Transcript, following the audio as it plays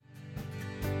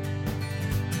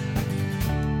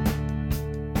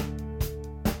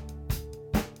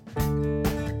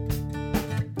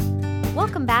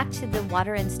Welcome back to the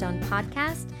Water and Stone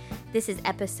podcast. This is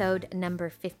episode number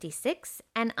 56,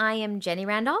 and I am Jenny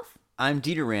Randolph. I'm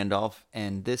Dieter Randolph,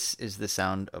 and this is the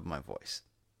sound of my voice.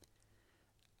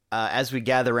 As we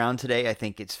gather around today, I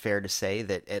think it's fair to say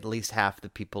that at least half the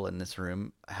people in this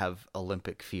room have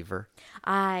Olympic fever.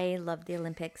 I love the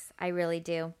Olympics. I really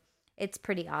do. It's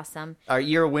pretty awesome. Are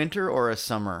you a winter or a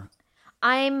summer?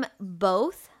 I'm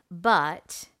both,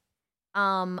 but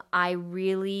I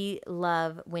really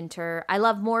love winter. I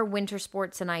love more winter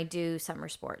sports than I do summer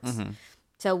sports. Mm-hmm.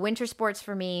 So winter sports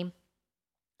for me,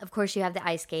 of course, you have the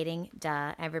ice skating.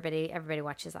 Duh. Everybody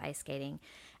watches ice skating.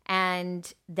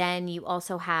 And then you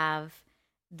also have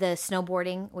the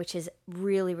snowboarding, which is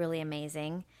really, really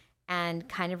amazing. And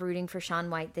kind of rooting for Shaun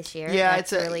White this year. Yeah,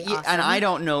 That's really awesome. And I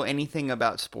don't know anything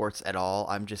about sports at all.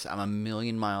 I'm a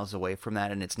million miles away from that,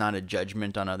 and it's not a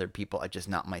judgment on other people. It's just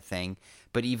not my thing.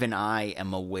 But even I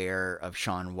am aware of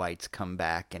Shaun White's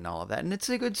comeback and all of that, and it's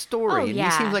a good story. Oh, and yeah.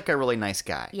 He seems like a really nice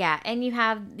guy. Yeah, and you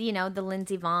have, the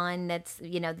Lindsey Vonn, that's,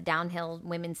 the downhill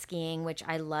women's skiing, which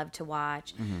I love to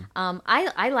watch. Mm-hmm.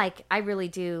 I really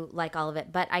do like all of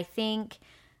it, but I think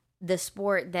the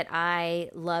sport that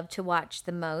I love to watch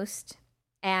the most,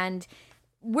 and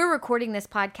we're recording this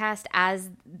podcast as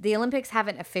the Olympics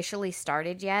haven't officially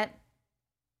started yet.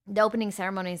 The opening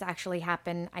ceremonies actually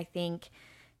happen, I think,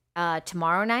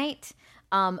 tomorrow night.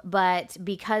 But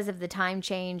because of the time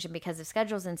change and because of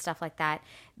schedules and stuff like that,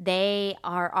 they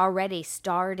are already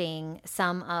starting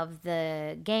some of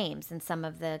the games and some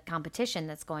of the competition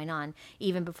that's going on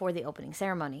even before the opening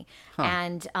ceremony. Huh.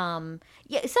 And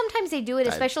yeah, sometimes they do it,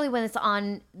 especially when it's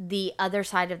on the other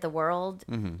side of the world.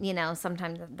 Mm-hmm.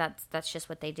 Sometimes that's just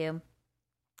what they do.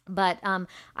 But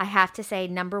I have to say,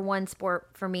 number one sport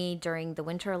for me during the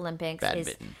Winter Olympics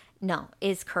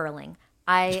is curling.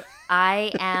 I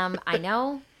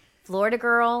know, Florida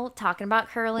girl talking about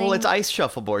curling. Well, it's ice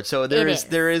shuffleboard, so there's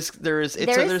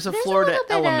a Florida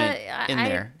element in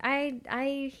there.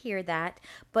 I hear that,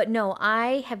 but no,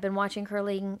 I have been watching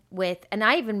curling and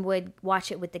I even would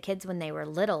watch it with the kids when they were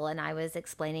little, and I was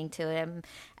explaining to them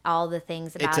all the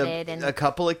things about it, and a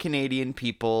couple of Canadian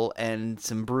people and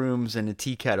some brooms and a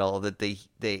tea kettle that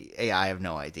I have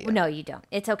no idea. No, you don't.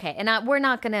 It's okay, and we're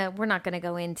not gonna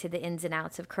go into the ins and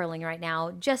outs of curling right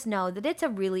now. Just know that it's a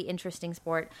really interesting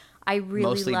sport. I really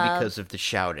mostly because of the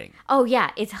shouting. Oh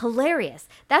yeah, it's hilarious.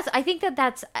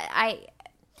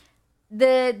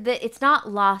 It's not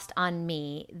lost on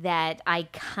me that I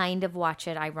kind of watch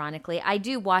it ironically. I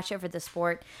do watch it for the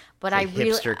sport, but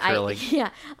hipster curling.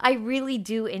 I really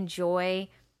do enjoy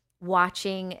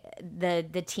watching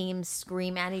the teams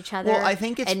scream at each other. Well, I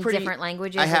think it's in pretty, different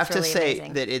languages. I have really to say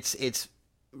amazing. that it's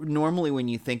normally when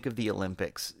you think of the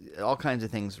Olympics, all kinds of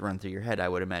things run through your head, I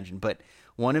would imagine, but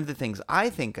one of the things I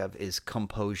think of is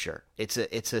composure. It's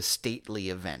a stately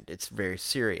event. It's very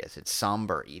serious. It's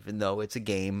somber, even though it's a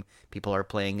game. People are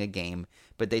playing a game,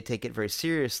 but they take it very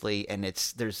seriously, and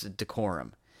there's a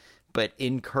decorum. But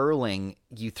in curling,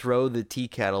 you throw the tea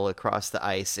kettle across the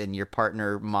ice, and your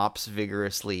partner mops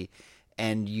vigorously,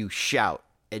 and you shout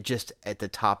just at the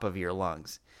top of your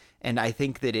lungs. And I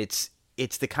think that it's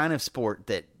the kind of sport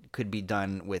that could be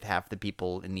done with half the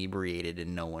people inebriated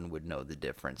and no one would know the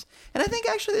difference. And I think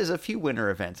actually there's a few winter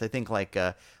events. I think like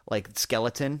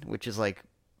skeleton, which is like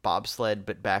bobsled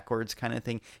but backwards kind of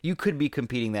thing. You could be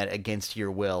competing that against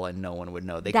your will and no one would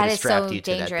know. They could strap you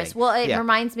to that thing. Well, it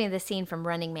reminds me of the scene from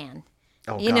Running Man.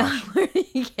 Oh, you gosh. know, where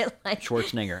you get like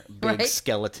Schwarzenegger, big right?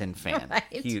 skeleton fan. Right.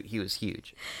 He was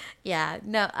huge. Yeah,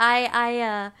 no,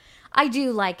 I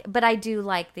do like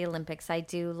the Olympics. I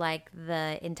do like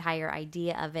the entire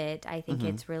idea of it. I think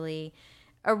it's really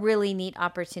a really neat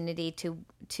opportunity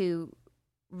to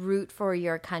root for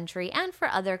your country and for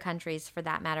other countries for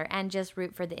that matter, and just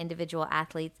root for the individual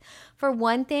athletes. For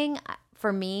one thing,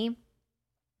 for me,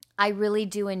 I really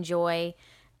do enjoy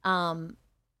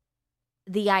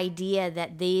the idea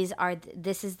that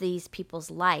this is these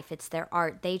people's life. It's their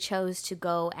art. They chose to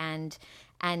go and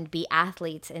be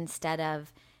athletes instead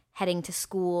of heading to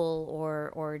school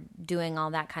or doing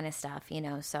all that kind of stuff,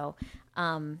 So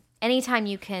anytime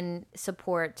you can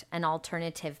support an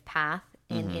alternative path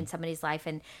in somebody's life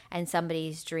and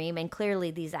somebody's dream, and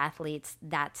clearly these athletes,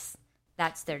 that's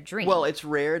their dream. Well, it's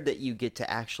rare that you get to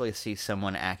actually see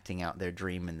someone acting out their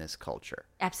dream in this culture.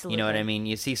 Absolutely. You know what I mean?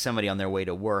 You see somebody on their way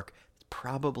to work, it's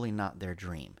probably not their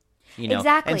dream.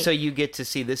 Exactly. And so you get to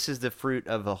see this is the fruit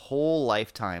of a whole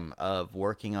lifetime of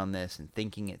working on this and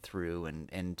thinking it through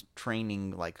and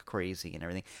training like crazy and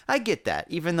everything. I get that.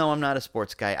 Even though I'm not a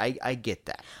sports guy, I get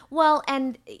that. Well,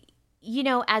 and,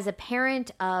 as a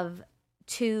parent of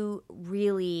two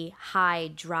really high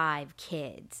drive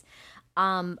kids,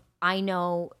 I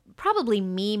know probably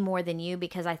me more than you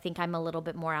because I think I'm a little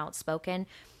bit more outspoken.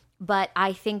 But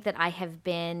I think that I have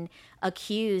been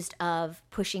accused of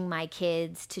pushing my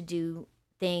kids to do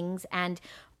things. And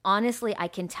honestly, I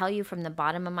can tell you from the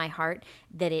bottom of my heart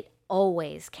that it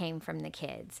always came from the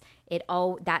kids.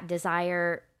 That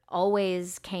desire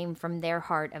always came from their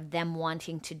heart of them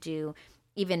wanting to do,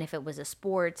 even if it was a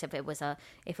sports, if it was a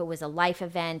life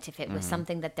event, if it was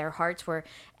something that their hearts were.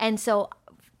 And so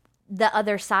the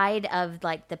other side of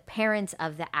like the parents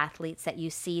of the athletes that you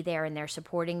see there and they're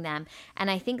supporting them. And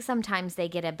I think sometimes they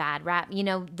get a bad rap. You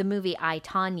know, the movie I,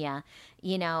 Tonya,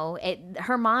 you know,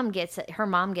 her mom gets a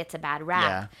bad rap.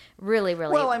 Yeah. Really,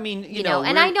 really. Well, I mean, you know,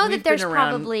 and I know we've that there's been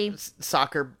around probably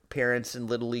soccer parents and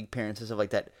little league parents and stuff like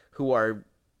that who are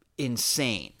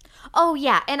insane. Oh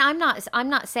yeah, and I'm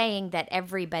not saying that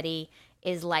everybody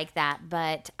is like that,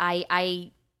 but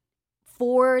I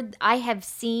have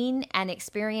seen and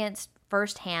experienced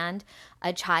firsthand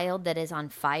a child that is on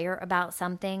fire about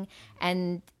something,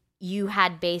 and you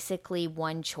had basically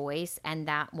one choice, and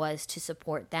that was to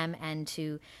support them and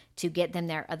to get them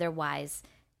there. Otherwise,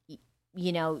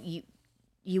 you know,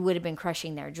 you would have been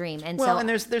crushing their dream. And and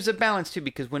there's a balance too,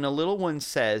 because when a little one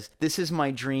says, "This is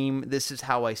my dream. This is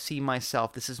how I see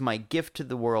myself. This is my gift to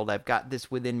the world. I've got this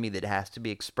within me that has to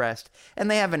be expressed," and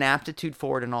they have an aptitude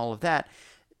for it and all of that.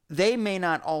 They may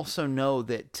not also know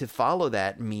that to follow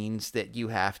that means that you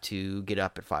have to get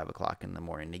up at 5 o'clock in the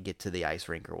morning to get to the ice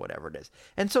rink or whatever it is.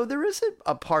 And so there is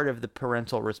a part of the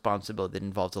parental responsibility that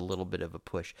involves a little bit of a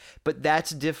push. But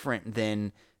that's different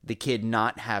than the kid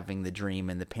not having the dream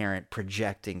and the parent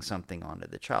projecting something onto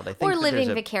the child. I think or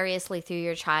living vicariously through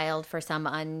your child for some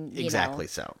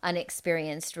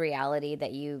unexperienced reality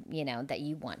that you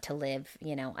want to live,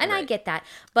 you know. And right. I get that.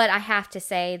 But I have to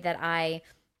say that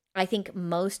I think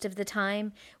most of the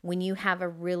time when you have a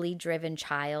really driven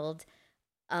child,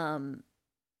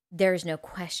 there's no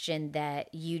question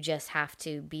that you just have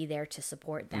to be there to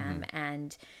support them.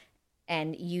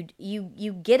 And you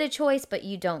get a choice, but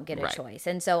you don't get a choice.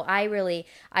 And so I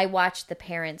watch the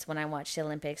parents when I watch the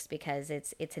Olympics because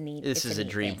it's a neat. This is a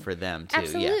dream thing for them too.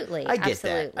 Absolutely, yeah. I get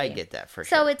absolutely. that. I get that for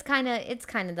sure. So it's kind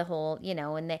of the whole, you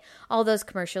know, and all those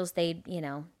commercials, they, you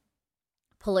know,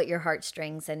 pull at your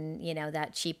heartstrings, and you know,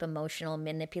 that cheap emotional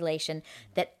manipulation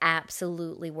that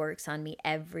absolutely works on me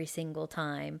every single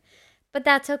time. But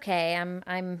that's okay.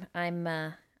 I'm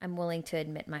willing to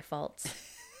admit my faults.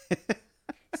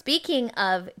 Speaking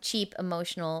of cheap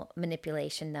emotional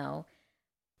manipulation, though,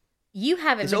 you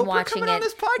haven't been Oprah watching coming it. On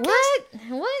this podcast?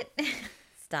 What?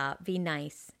 Stop. Be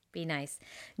nice. Be nice.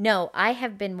 No, I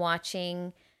have been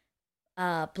watching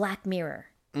Black Mirror.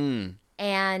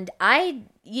 And I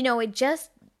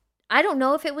don't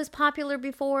know if it was popular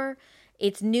before.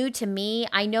 It's new to me.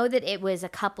 I know that it was a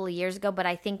couple of years ago, but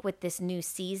I think with this new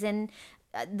season,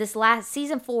 this last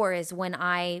season 4 is when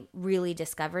I really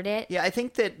discovered it. Yeah, I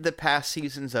think that the past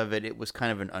seasons of it was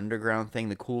kind of an underground thing.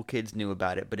 The cool kids knew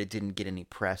about it, but it didn't get any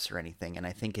press or anything. And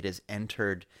I think it has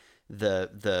entered the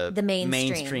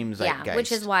mainstream zeitgeist. Yeah,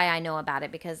 which is why I know about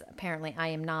it, because apparently I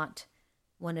am not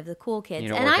one of the cool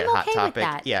kids, and I'm okay with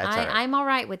that. Yeah, it's all right. I'm all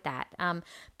right with that,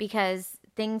 because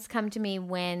things come to me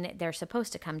when they're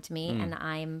supposed to come to me, and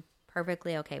I'm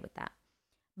perfectly okay with that.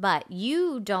 But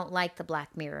you don't like the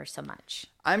Black Mirror so much.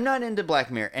 I'm not into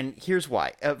Black Mirror, and here's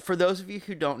why. For those of you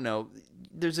who don't know,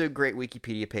 there's a great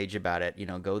Wikipedia page about it. You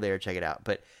know, go there, check it out.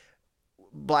 But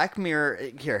Black Mirror,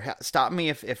 here, stop me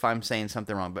if I'm saying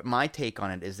something wrong, but my take on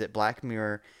it is that Black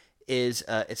Mirror is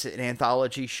it's an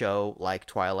anthology show like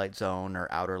Twilight Zone or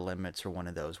Outer Limits or one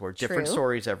of those, where different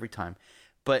stories every time.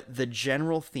 But the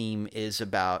general theme is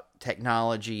about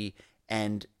technology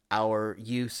and our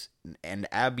use and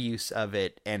abuse of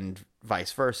it and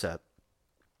vice versa.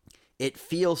 It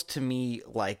feels to me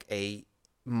like a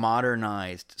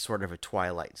modernized sort of a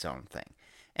Twilight Zone thing.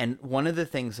 And one of the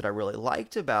things that I really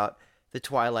liked about the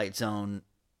Twilight Zone,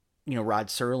 you know, Rod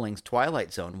Serling's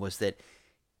Twilight Zone, was that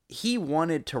he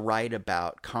wanted to write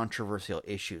about controversial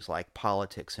issues like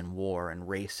politics and war and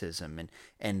racism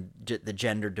and the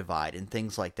gender divide and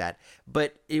things like that.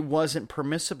 But it wasn't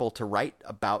permissible to write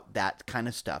about that kind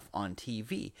of stuff on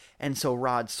TV. And so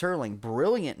Rod Serling,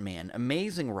 brilliant man,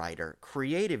 amazing writer,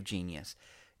 creative genius,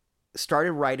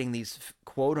 started writing these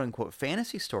quote-unquote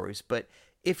fantasy stories. But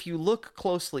if you look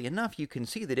closely enough, you can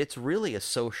see that it's really a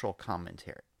social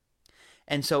commentary.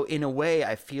 And so in a way,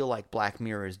 I feel like Black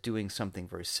Mirror is doing something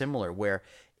very similar, where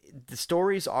the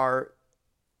stories are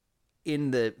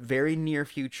in the very near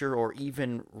future, or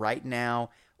even right now,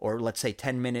 or let's say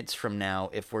 10 minutes from now,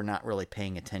 if we're not really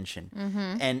paying attention.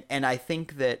 And I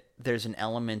think that there's an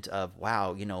element of,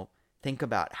 wow, you know, think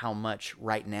about how much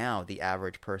right now the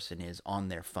average person is on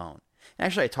their phone. And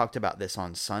actually, I talked about this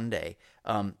on Sunday.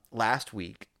 Last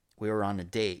week, we were on a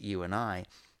date, you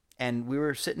and we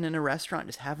were sitting in a restaurant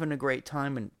just having a great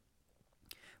time, and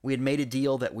we had made a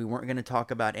deal that we weren't going to talk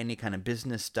about any kind of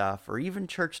business stuff or even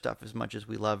church stuff as much as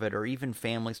we love it, or even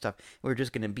family stuff. We were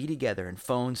just going to be together, and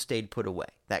phones stayed put away,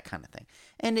 that kind of thing.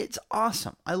 And it's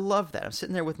awesome. I love that. I'm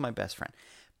sitting there with my best friend.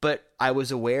 But I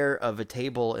was aware of a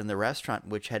table in the restaurant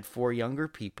which had 4 younger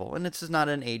people. And this is not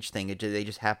an age thing. They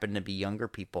just happened to be younger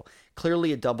people.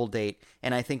 Clearly a double date.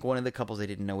 And I think one of the couples, they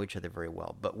didn't know each other very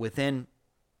well. But within,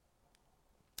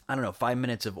 5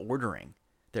 minutes of ordering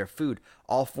their food,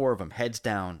 all 4 of them heads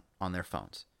down on their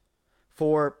phones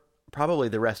for probably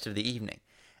the rest of the evening.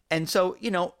 And so,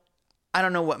 I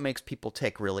don't know what makes people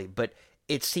tick really, but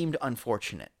it seemed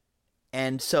unfortunate.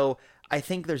 And so I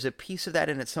think there's a piece of that,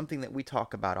 and it's something that we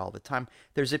talk about all the time.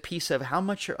 There's a piece of how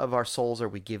much of our souls are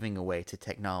we giving away to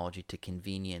technology, to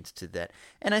convenience, to that.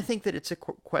 And I think that it's a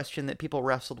question that people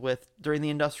wrestled with during the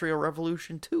Industrial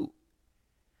Revolution too.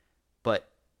 But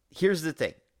here's the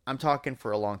thing. I'm talking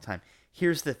for a long time.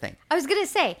 Here's the thing. I was going to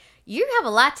say, you have a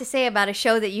lot to say about a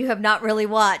show that you have not really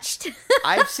watched.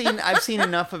 I've seen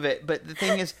enough of it, but the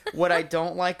thing is, what I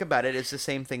don't like about it is the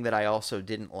same thing that I also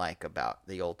didn't like about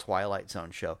the old Twilight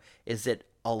Zone show, is that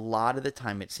a lot of the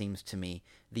time it seems to me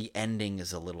the ending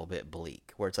is a little bit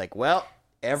bleak, where it's like, well,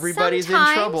 everybody's in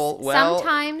trouble. Well,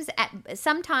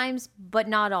 sometimes, but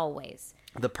not always.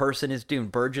 The person is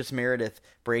doomed. Burgess Meredith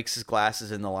breaks his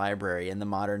glasses in the library, in the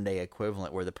modern day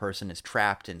equivalent, where the person is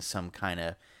trapped in some kind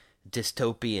of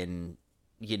dystopian,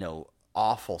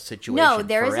 awful situation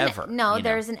forever.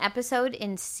 There's an episode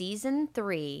in season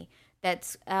 3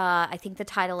 that's, I think the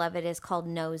title of it is called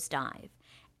Nosedive.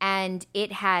 And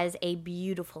it has a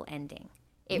beautiful ending.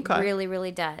 It really,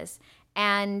 really does.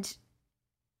 And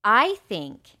I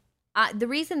think the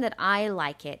reason that I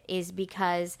like it is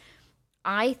because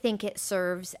I think it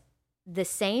serves the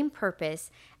same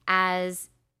purpose as,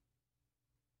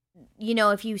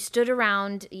 if you stood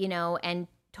around, and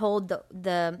told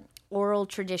the oral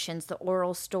traditions, the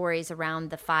oral stories around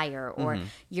the fire, or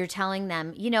you're telling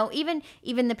them, even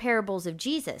the parables of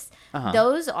Jesus,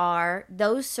 those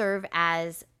serve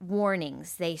as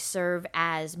warnings. They serve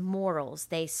as morals.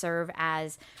 They serve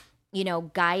as,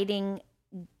 guiding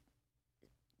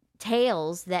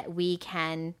tales that we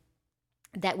can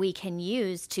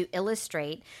use to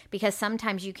illustrate, because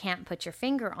sometimes you can't put your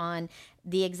finger on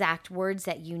the exact words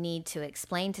that you need to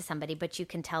explain to somebody, but you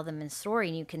can tell them in story,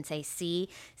 and you can say, see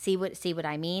what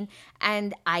I mean.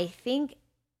 And I think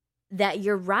that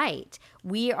you're right.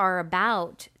 We are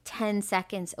about 10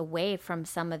 seconds away from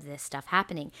some of this stuff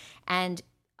happening. And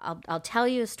I'll tell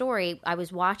you a story. I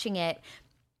was watching it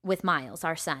with Miles,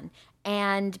 our son.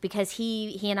 And because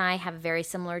he and I have a very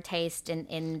similar taste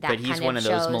in that kind of shows. But he's one of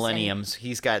those millenniums.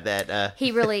 He's got that.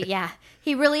 He really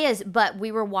is. But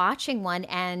we were watching one,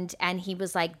 and he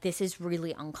was like, "This is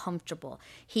really uncomfortable."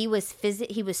 He was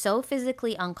so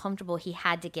physically uncomfortable, he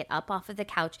had to get up off of the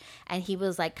couch, and he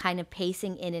was like kind of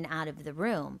pacing in and out of the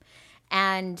room.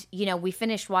 And we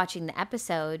finished watching the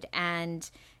episode, and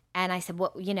I said,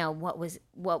 what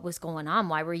was going on?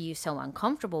 Why were you so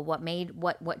uncomfortable?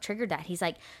 What triggered that? He's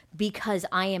like, because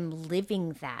I am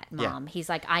living that, Mom. Yeah. He's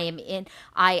like,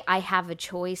 I have a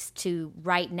choice to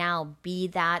right now be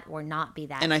that or not be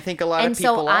that. And I think a lot of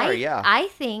people are. I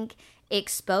think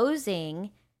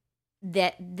exposing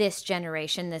this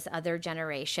generation, this other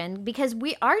generation, because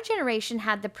our generation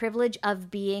had the privilege of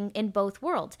being in both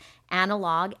worlds,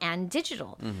 analog and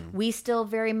digital. Mm-hmm. We still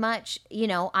very much,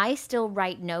 I still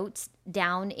write notes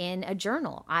down in a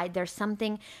journal. There's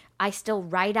something, I still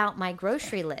write out my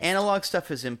grocery list. Analog stuff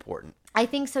is important. I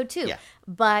think so too. Yeah.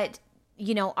 But,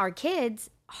 our kids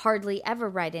hardly ever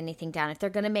write anything down. If they're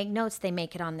going to make notes, they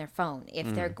make it on their phone.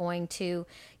 If they're going to,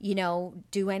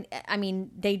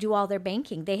 they do all their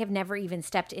banking. They have never even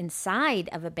stepped inside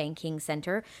of a banking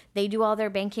center. They do all their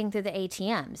banking through the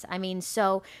ATMs.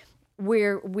 So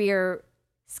we're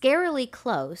scarily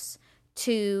close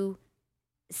to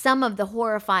some of the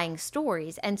horrifying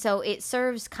stories. And so it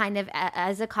serves kind of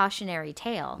as a cautionary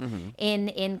tale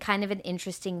in kind of an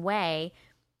interesting way.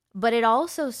 But it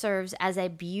also serves as a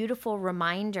beautiful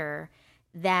reminder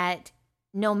that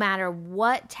no matter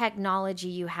what technology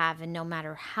you have and no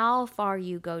matter how far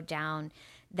you go down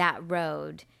that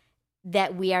road,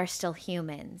 that we are still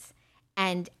humans.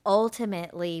 And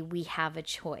ultimately, we have a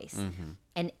choice. Mm-hmm.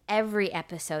 And every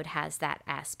episode has that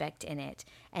aspect in it.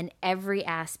 And every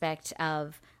aspect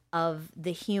of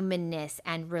the humanness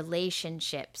and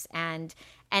relationships. And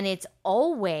it's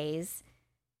always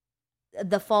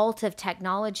the fault of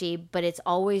technology, but it's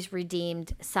always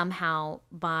redeemed somehow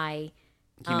by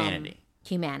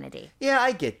humanity. Yeah,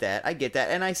 I get that.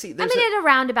 And I see in a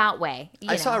roundabout way.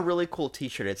 I saw a really cool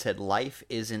t-shirt. It said, "Life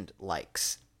isn't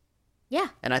likes." Yeah.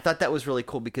 And I thought that was really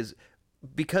cool because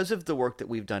of the work that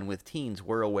we've done with teens,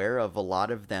 we're aware of a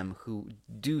lot of them who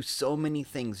do so many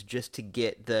things just to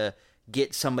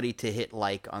get somebody to hit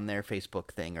like on their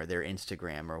Facebook thing or their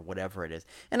Instagram or whatever it is.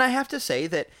 And I have to say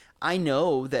that I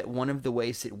know that one of the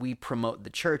ways that we promote the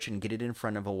church and get it in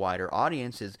front of a wider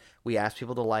audience is we ask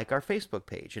people to like our Facebook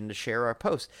page and to share our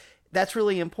posts. That's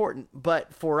really important.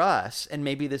 But for us, and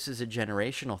maybe this is a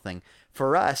generational thing,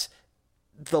 for us,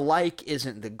 the like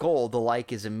isn't the goal. The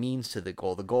like is a means to the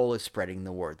goal. The goal is spreading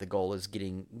the word. The goal is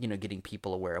getting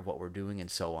people aware of what we're doing and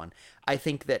so on. I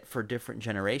think that for different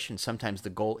generations, sometimes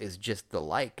the goal is just the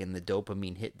like and the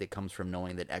dopamine hit that comes from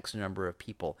knowing that X number of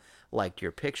people liked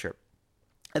your picture.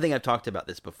 I think I've talked about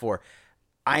this before.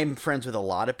 I'm friends with a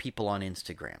lot of people on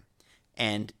Instagram,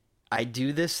 and I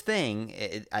do this thing.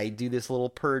 I do this little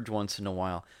purge once in a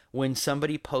while when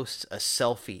somebody posts a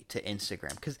selfie to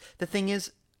Instagram. Because the thing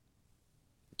is,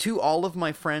 to all of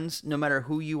my friends, no matter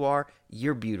who you are,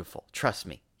 you're beautiful. Trust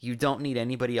me. You don't need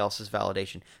anybody else's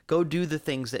validation. Go do the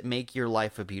things that make your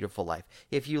life a beautiful life.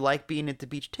 If you like being at the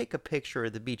beach, take a picture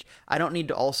of the beach. I don't need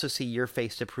to also see your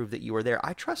face to prove that you were there.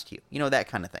 I trust you. You know, that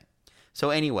kind of thing. So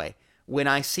anyway, when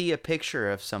I see a picture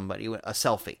of somebody, a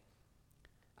selfie,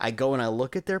 I go and I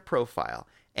look at their profile.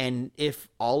 And if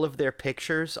all of their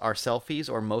pictures are selfies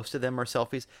or most of them are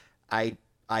selfies, I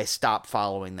stop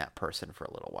following that person for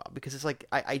a little while because it's like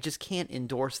I just can't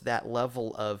endorse that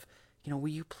level of, will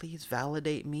you please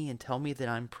validate me and tell me that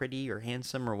I'm pretty or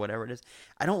handsome or whatever it is.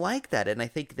 I don't like that, and I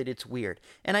think that it's weird.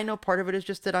 And I know part of it is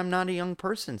just that I'm not a young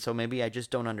person, so maybe I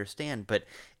just don't understand, but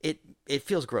it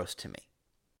feels gross to me.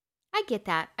 I get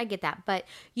that, but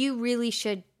you really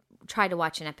should try to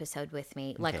watch an episode with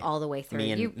me, like all the way through.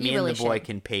 Me and really the boy should.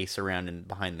 can pace around and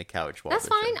behind the couch. That's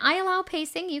fine. I allow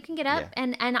pacing. You can get up,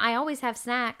 and I always have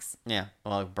snacks. Yeah,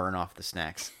 well, I'll burn off the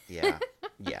snacks. Yeah,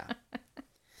 yeah.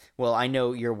 Well, I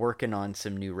know you're working on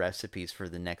some new recipes for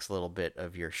the next little bit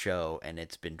of your show, and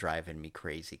it's been driving me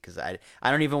crazy because I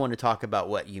don't even want to talk about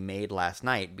what you made last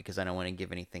night because I don't want to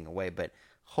give anything away, but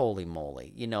holy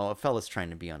moly. A fella's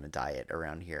trying to be on a diet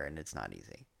around here, and it's not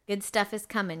easy. Good stuff is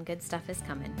coming. Good stuff is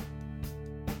coming.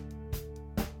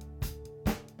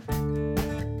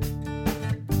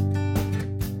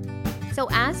 So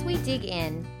as we dig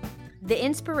in, the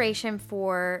inspiration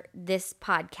for this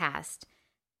podcast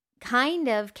kind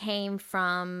of came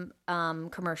from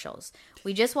commercials.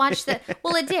 We just watched it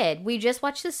did. We just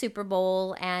watched the Super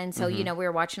Bowl, and so, we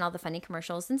were watching all the funny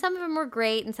commercials, and some of them were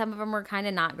great, and some of them were kind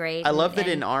of not great. I love that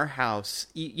in our house,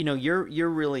 you're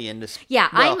really into sports. Yeah,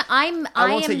 well, I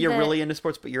won't say you're really into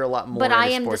sports, but you're a lot more into sports.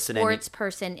 But I am the sports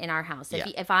person in our house.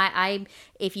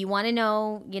 If you want to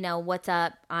know, what's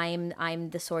up, I'm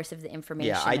the source of the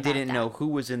information. Yeah, I didn't know who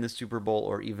was in the Super Bowl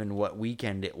or even what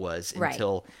weekend it was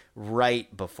until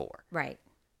right before. Right.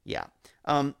 Yeah.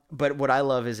 But what I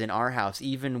love is in our house,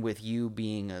 even with you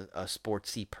being a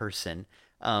sportsy person,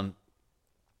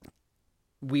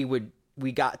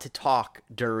 we got to talk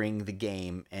during the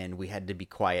game and we had to be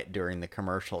quiet during the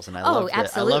commercials. And I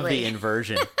love the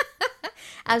inversion.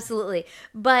 Absolutely.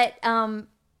 But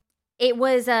it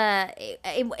was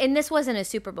and this wasn't a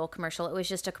Super Bowl commercial. It was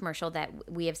just a commercial that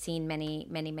we have seen many,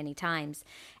 many, many times.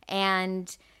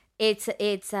 And it's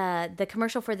the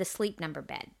commercial for the Sleep Number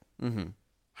bed. Mm-hmm.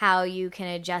 How you can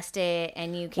adjust it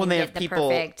and you can get the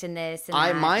perfect and this and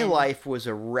that. My life was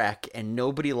a wreck and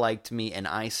nobody liked me and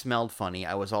I smelled funny.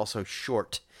 I was also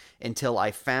short until I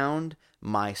found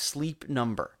my sleep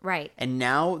number. Right. And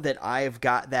now that I've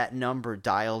got that number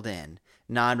dialed in,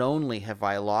 not only have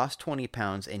I lost 20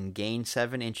 pounds and gained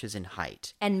 7 inches in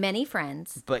height. And many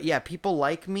friends. But yeah, people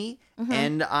like me,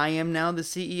 and I am now the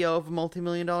CEO of a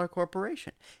multi-million-dollar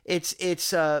corporation.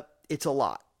 It's a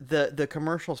lot. The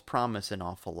commercials promise an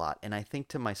awful lot, and I think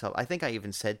to myself, I think I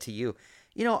even said to you,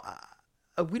 we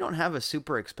don't have a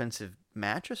super expensive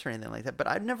mattress or anything like that, but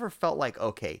I've never felt like,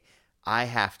 okay, I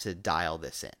have to dial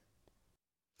this in.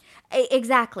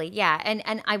 Exactly, yeah,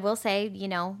 and I will say,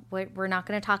 we're not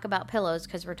going to talk about pillows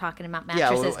because we're talking about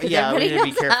mattresses. Yeah, we need to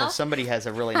be careful. Somebody has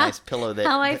a really nice pillow that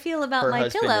how I feel about my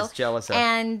pillow is jealous of.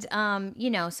 And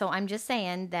so I'm just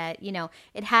saying that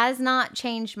it has not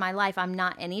changed my life. I'm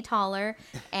not any taller,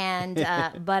 and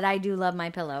but I do love my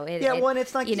pillow.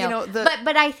 It's like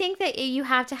but I think that you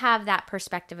have to have that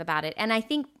perspective about it, and I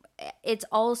think it's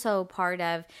also part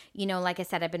of, like I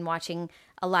said, I've been watching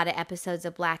a lot of episodes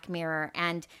of Black Mirror,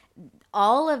 and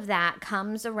all of that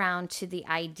comes around to the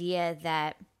idea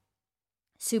that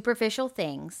superficial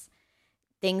things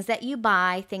that you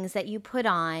buy, things that you put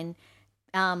on,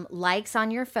 likes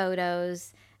on your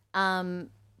photos,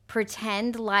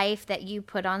 pretend life that you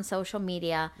put on social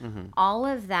media, all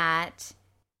of that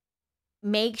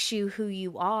makes you who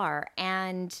you are.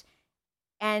 And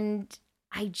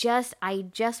I just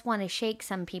want to shake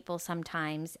some people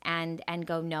sometimes and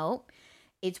go, no,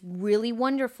 it's really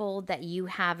wonderful that you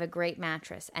have a great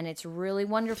mattress, and it's really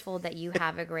wonderful that you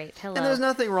have a great pillow. And there's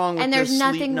nothing wrong with and there's the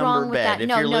nothing sleep wrong number with bed. that. If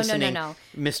No, you're no, listening, no.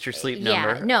 Mr. Sleep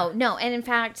Yeah, Number. no. And in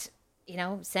fact,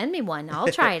 send me one. I'll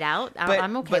try it out.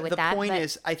 I'm okay with that. But the point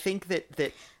is, I think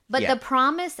that But the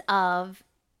promise of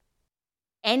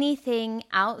anything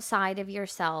outside of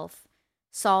yourself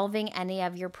solving any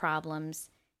of your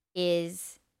problems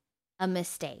is a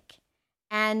mistake.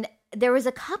 And there was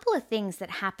a couple of things that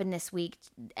happened this week.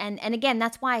 And again,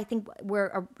 that's why I think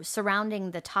we're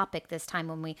surrounding the topic this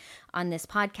time on this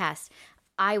podcast.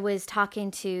 I was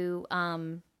talking to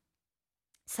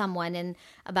someone and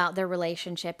about their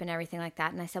relationship and everything like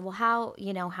that. And I said, well, how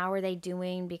are they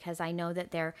doing? Because I know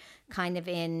that they're kind of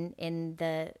in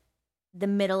the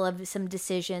middle of some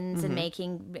decisions and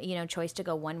making, choice to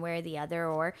go one way or the other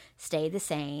or stay the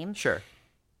same. Sure.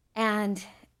 And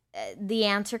the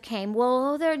answer came,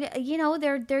 well, they're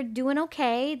doing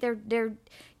okay. They're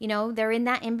in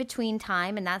that in between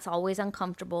time, and that's always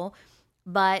uncomfortable.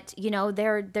 But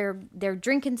they're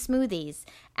drinking smoothies,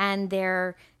 and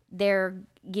they're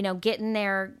getting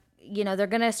their they're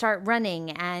gonna start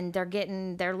running, and they're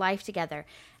getting their life together.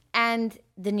 And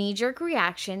the knee-jerk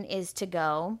reaction is to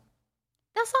go,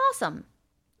 that's awesome.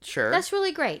 Sure. That's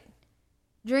really great.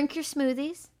 Drink your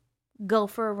smoothies, go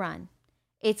for a run.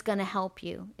 It's going to help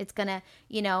you. It's going to,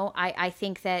 I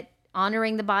think that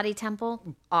honoring the body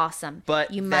temple, awesome.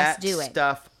 But you must do it.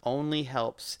 Stuff only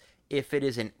helps if it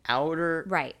is an outer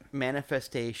right.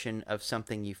 manifestation of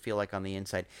something you feel like on the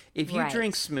inside. If you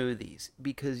drink smoothies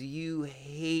because you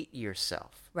hate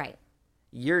yourself, right,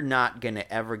 you're not going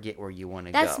to ever get where you want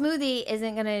to go. That smoothie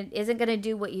isn't gonna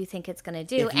do what you think it's gonna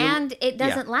do, and it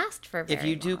doesn't last for very long. If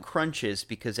you do crunches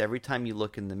because every time you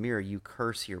look in the mirror you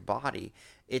curse your body,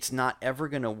 it's not ever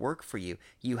going to work for you.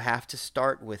 You have to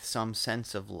start with some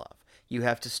sense of love. You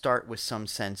have to start with some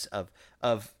sense of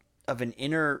an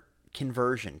inner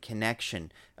conversion, connection,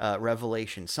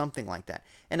 revelation, something like that.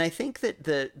 And I think that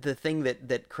the thing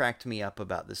that cracked me up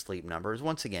about the Sleep Number is,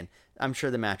 once again, I'm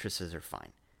sure the mattresses are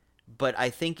fine. But I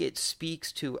think it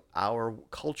speaks to our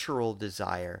cultural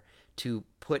desire to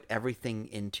put everything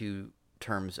into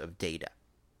terms of data.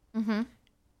 Mm-hmm.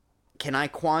 Can I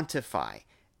quantify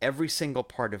every single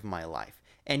part of my life?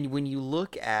 And when you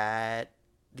look at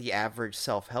the average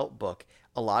self-help book,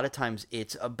 a lot of times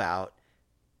it's about,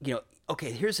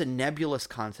 okay, here's a nebulous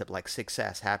concept like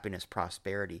success, happiness,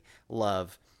 prosperity,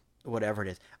 love, whatever it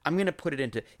is. I'm going to put it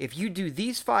into, if you do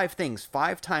these 5 things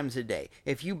 5 times a day,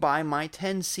 if you buy my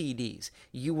 10 CDs,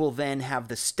 you will then have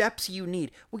the steps you need.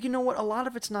 Well, you know what? A lot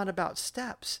of it's not about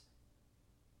steps.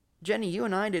 Jenny, you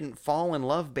and I didn't fall in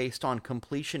love based on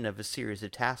completion of a series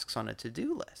of tasks on a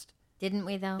to-do list. Didn't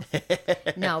we, though?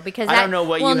 No, because I don't know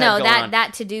what you had going on.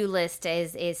 That to-do list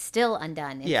is still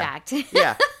undone, in fact.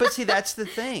 Yeah, but see, that's the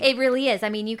thing. It really is. I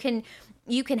mean, you can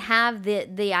have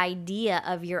the idea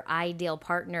of your ideal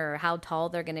partner, how tall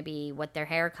they're going to be, what their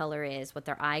hair color is, what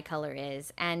their eye color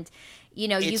is, and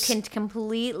you can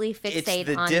completely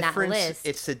fixate on that list.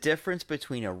 It's the difference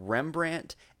between a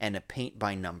Rembrandt and a paint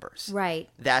by numbers. Right.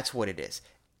 That's what it is.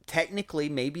 Technically,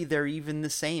 maybe they're even the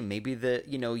same. Maybe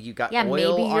you got maybe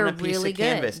oil on you're a piece really of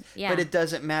canvas, good. Yeah. but it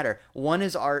doesn't matter. One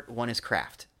is art, one is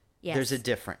craft. Yes. There's a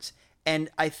difference. And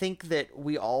I think that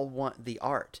we all want the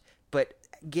art, but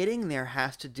getting there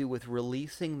has to do with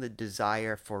releasing the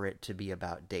desire for it to be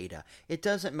about data. It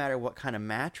doesn't matter what kind of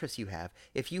mattress you have.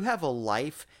 If you have a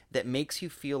life that makes you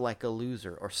feel like a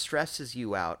loser or stresses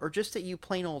you out or just that you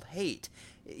plain old hate,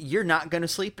 you're not going to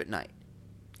sleep at night.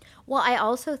 Well, I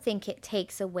also think it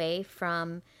takes away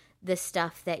from the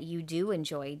stuff that you do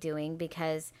enjoy doing,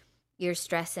 because you're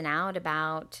stressing out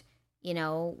about,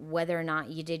 whether or not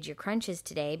you did your crunches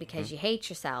today because you hate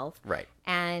yourself. Right.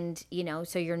 And,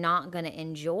 so you're not going to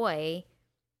enjoy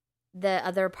the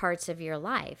other parts of your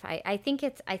life. I think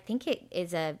it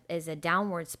is a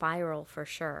downward spiral for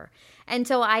sure. And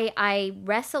so I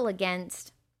wrestle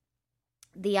against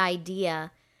the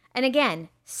idea, and again,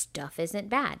 stuff isn't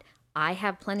bad. I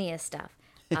have plenty of stuff.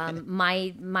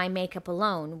 My makeup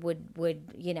alone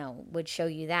would show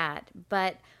you that.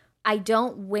 But I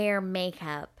don't wear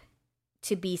makeup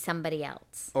to be somebody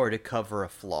else. Or to cover a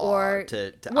flaw. Or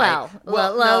to no,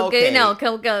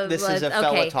 okay. Go. This is a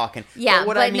fella okay. talking. Yeah, but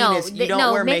what I mean is you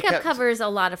don't wear makeup covers a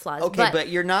lot of flaws. Okay, but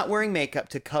you're not wearing makeup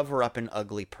to cover up an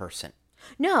ugly person.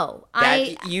 No,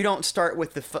 you don't start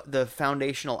with the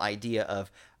foundational idea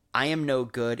of I am no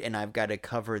good and I've got to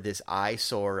cover this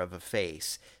eyesore of a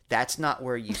face. That's not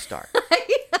where you start.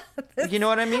 You know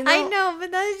what I mean, though? I know,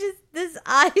 but that's just this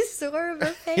eyesore of a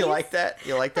face. You like that?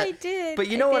 I did. But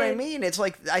you know what I mean? It's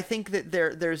like, I think that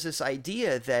there's this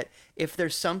idea that if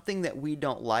there's something that we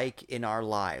don't like in our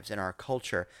lives, in our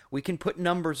culture, we can put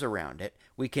numbers around it.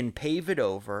 We can pave it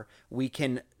over. We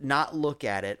can not look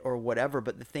at it or whatever.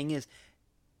 But the thing is,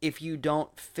 if you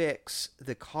don't fix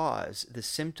the cause, the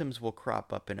symptoms will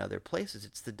crop up in other places.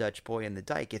 It's the Dutch boy and the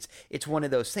dyke. It's one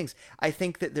of those things. I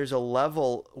think that there's a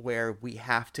level where we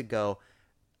have to go,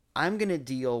 I'm going to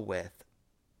deal with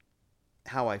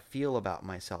how I feel about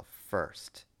myself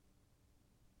first.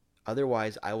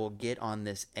 Otherwise, I will get on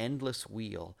this endless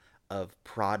wheel of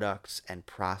products and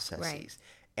processes. Right.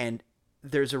 And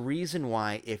there's a reason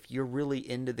why, if you're really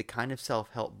into the kind of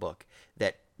self-help book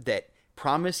that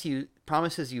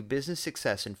promises you business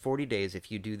success in 40 days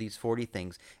if you do these 40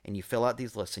 things and you fill out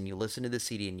these lists and you listen to the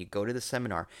CD and you go to the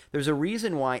seminar, there's a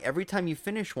reason why every time you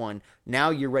finish one, now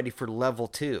you're ready for level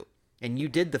 2. And you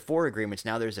did the 4 agreements,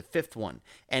 now there's a 5th one.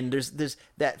 And there's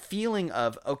that feeling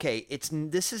of, okay,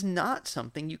 this is not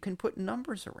something you can put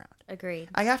numbers around. Agreed.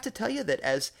 I have to tell you that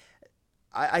as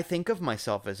I think of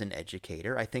myself as an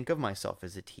educator, I think of myself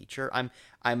as a teacher.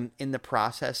 I'm in the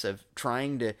process of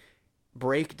trying to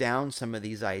break down some of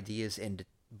these ideas into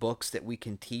books that we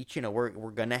can teach. You know, we're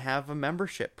going to have a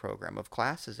membership program of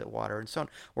classes at Water and Stone.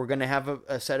 We're going to have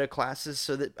a set of classes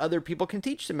so that other people can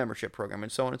teach the membership program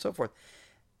and so on and so forth.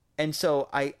 And so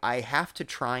I have to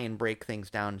try and break things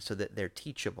down so that they're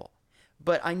teachable.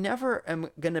 But I never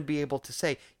am going to be able to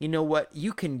say, you know what,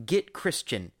 you can get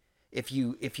Christian if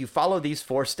you follow these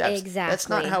 4 steps. Exactly. That's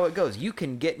not how it goes. You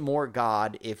can get more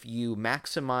God if you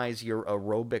maximize your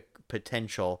aerobic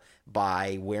potential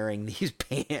by wearing these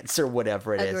pants or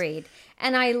whatever it is. Agreed.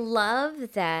 And I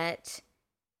love that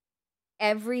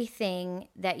everything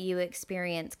that you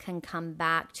experience can come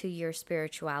back to your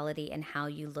spirituality and how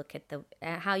you look at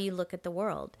the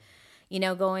world. You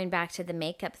know, going back to the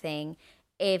makeup thing,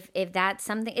 if that's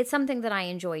something, it's something that I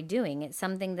enjoy doing. It's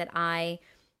something that I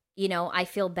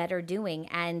feel better doing,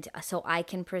 and so I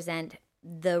can present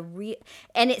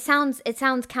and it sounds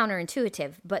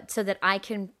counterintuitive, but so that I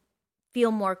can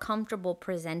feel more comfortable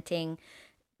presenting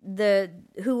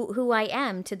who I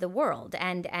am to the world,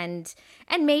 and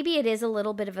maybe it is a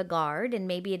little bit of a guard, and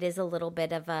maybe it is a little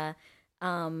bit of a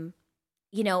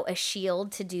a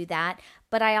shield to do that,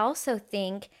 but I also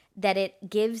think that it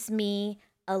gives me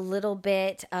a little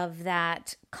bit of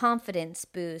that confidence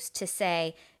boost to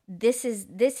say, this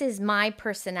is my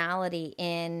personality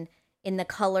in the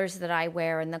colors that I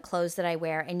wear and the clothes that I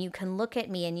wear, and you can look at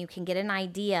me and you can get an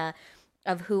idea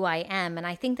of who I am. And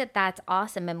I think that that's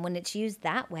awesome. And when it's used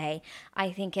that way, I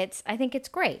think it's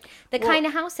great. The kind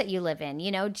of house that you live in,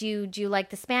 you know, do you like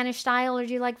the Spanish style or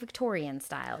do you like Victorian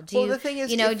style? The thing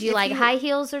is, do you like high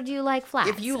heels or do you like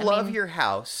flats? If you love your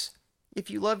house,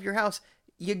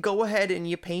 you go ahead and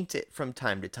you paint it from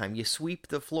time to time. You sweep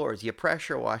the floors. You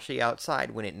pressure wash the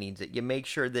outside when it needs it. You make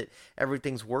sure that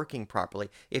everything's working properly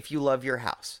if you love your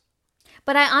house.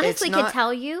 But I honestly could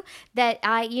tell you that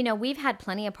we've had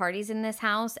plenty of parties in this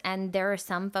house, and there are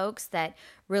some folks that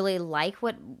really like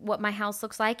what my house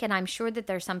looks like, and I'm sure that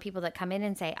there's some people that come in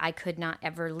and say, I could not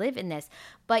ever live in this.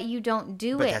 But you don't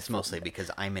do it. But that's mostly because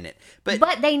I'm in it.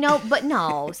 But they know, but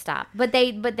no, stop. But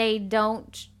they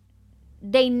don't,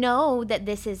 they know that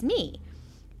this is me.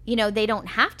 You know, they don't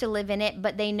have to live in it,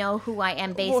 but they know who I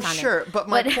am based on it. Well, sure, but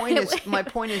my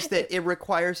point is that it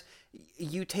requires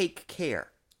you take care.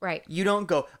 Right. You don't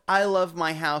go, I love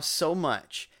my house so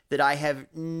much that I have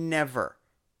never,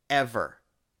 ever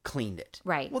cleaned it.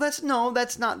 Right. Well, that's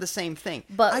not the same thing.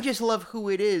 But I just love who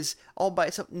it is all by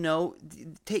itself. No,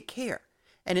 take care.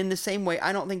 And in the same way,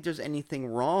 I don't think there's anything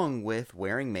wrong with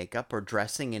wearing makeup or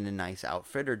dressing in a nice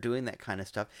outfit or doing that kind of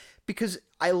stuff, because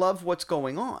I love what's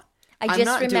going on. I'm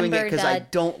not doing it because I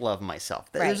don't love myself.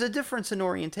 Right. There's a difference in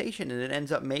orientation, and it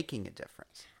ends up making a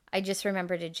difference. I just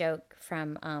remembered a joke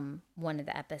from one of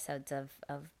the episodes of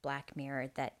Black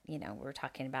Mirror that, we're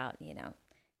talking about,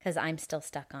 because I'm still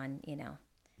stuck on,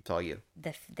 It's all you.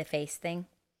 The face thing.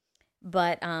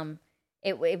 But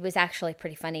it was actually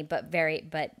pretty funny, but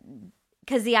because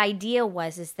because the idea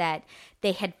is that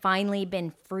they had finally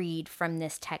been freed from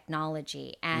this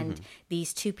technology, and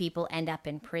these two people end up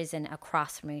in prison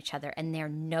across from each other, and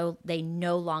they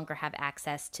no longer have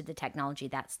access to the technology.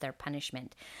 That's their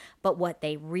punishment. But what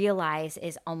they realize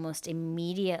is almost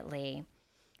immediately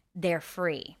they're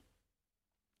free.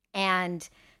 And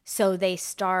so they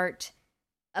start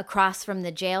across from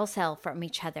the jail cell from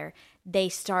each other. They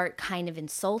start kind of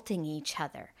insulting each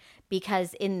other,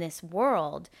 because in this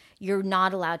world, you're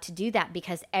not allowed to do that,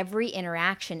 because every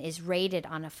interaction is rated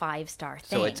on a 5-star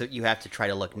thing. So you have to try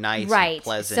to look nice, right, and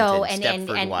pleasant, so, and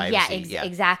Stepford Wivesy.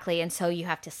 Exactly. And so you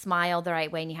have to smile the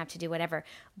right way, and you have to do whatever.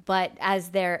 But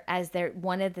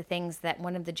one of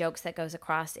the jokes that goes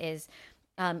across is,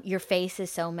 your face is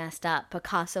so messed up,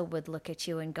 Picasso would look at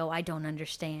you and go, I don't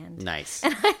understand. Nice.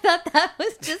 And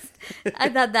I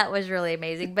thought that was really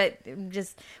amazing. But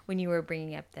just when you were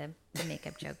bringing up the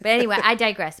makeup joke. But anyway, I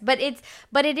digress. But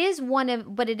it is one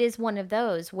of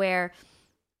those where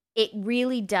it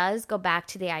really does go back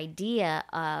to the idea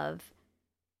of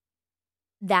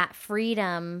that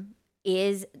freedom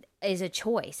is a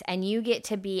choice, and you get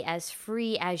to be as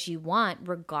free as you want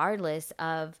regardless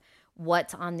of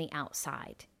what's on the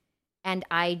outside. And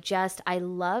I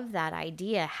love that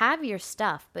idea. Have your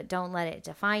stuff, but don't let it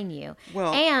define you.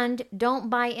 Well, and don't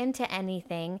buy into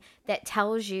anything that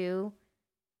tells you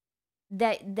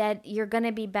that you're going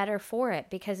to be better for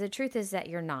it, because the truth is that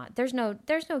you're not. There's no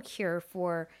cure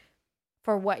for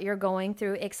what you're going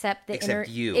through except the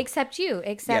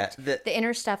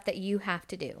inner stuff that you have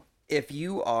to do. If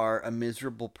you are a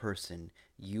miserable person,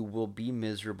 you will be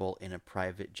miserable in a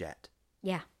private jet.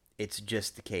 Yeah. It's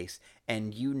just the case.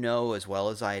 And you know as well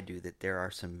as I do that there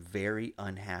are some very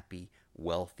unhappy,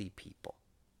 wealthy people.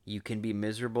 You can be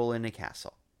miserable in a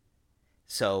castle.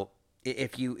 So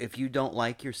if you don't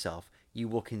like yourself, you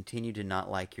will continue to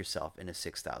not like yourself in a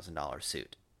 $6,000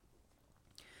 suit.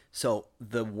 So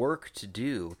the work to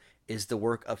do is the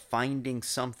work of finding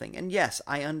something. And yes,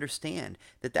 I understand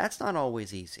that that's not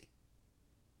always easy.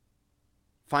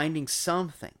 Finding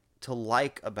something to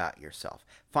like about yourself,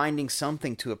 finding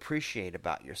something to appreciate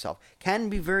about yourself can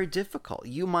be very difficult.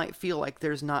 You might feel like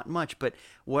there's not much, but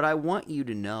what I want you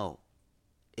to know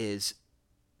is,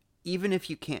 even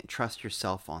if you can't trust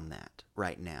yourself on that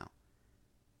right now,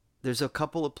 there's a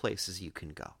couple of places you can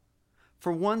go.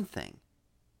 For one thing,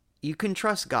 you can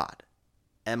trust God.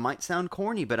 It might sound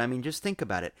corny, but I mean, just think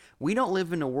about it. We don't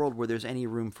live in a world where there's any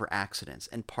room for accidents.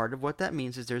 And part of what that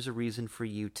means is there's a reason for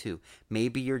you too.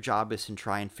 Maybe your job is to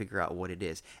try and figure out what it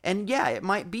is. And yeah, it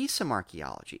might be some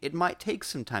archaeology. It might take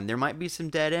some time. There might be some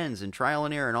dead ends and trial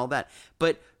and error and all that.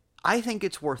 But I think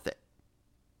it's worth it.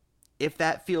 If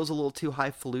that feels a little too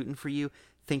highfalutin for you,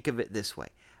 think of it this way.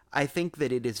 I think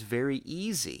that it is very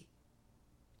easy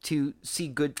to see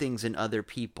good things in other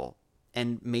people,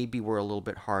 and maybe we're a little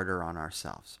bit harder on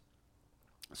ourselves.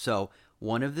 So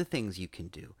one of the things you can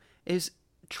do is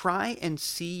try and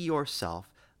see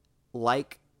yourself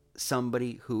like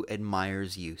somebody who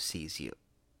admires you sees you.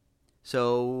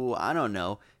 So, I don't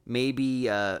know, maybe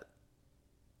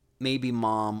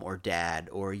mom or dad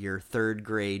or your third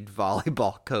grade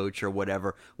volleyball coach or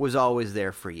whatever was always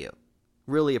there for you,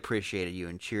 really appreciated you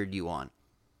and cheered you on.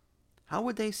 How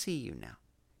would they see you now?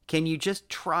 Can you just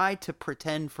try to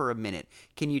pretend for a minute?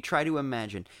 Can you try to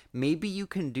imagine? Maybe you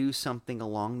can do something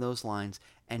along those lines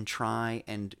and try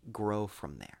and grow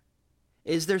from there.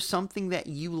 Is there something that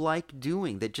you like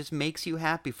doing that just makes you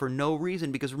happy for no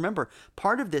reason? Because remember,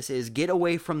 part of this is get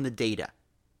away from the data.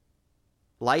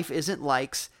 Life isn't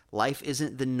likes. Life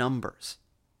isn't the numbers.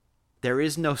 There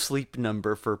is no sleep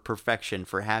number for perfection,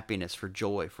 for happiness, for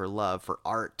joy, for love, for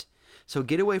art. So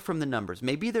get away from the numbers.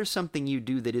 Maybe there's something you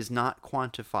do that is not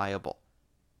quantifiable,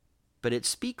 but it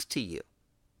speaks to you.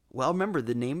 Well, remember,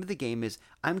 the name of the game is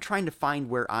I'm trying to find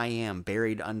where I am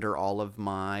buried under all of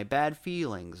my bad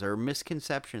feelings or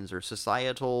misconceptions or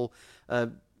societal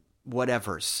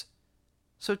whatevers.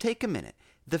 So take a minute.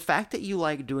 The fact that you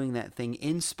like doing that thing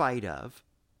in spite of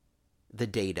the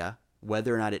data,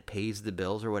 whether or not it pays the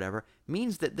bills or whatever,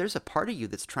 means that there's a part of you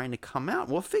that's trying to come out.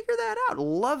 Well, figure that out.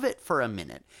 Love it for a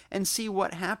minute and see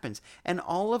what happens. And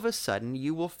all of a sudden,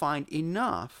 you will find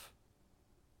enough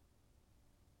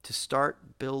to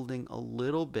start building a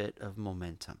little bit of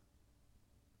momentum.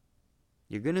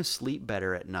 You're going to sleep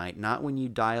better at night, not when you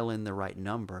dial in the right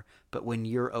number, but when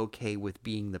you're okay with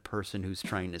being the person who's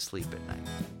trying to sleep at night.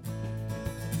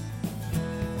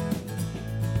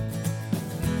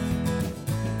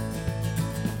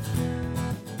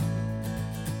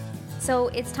 So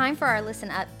it's time for our Listen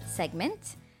Up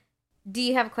segment. Do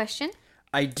you have a question?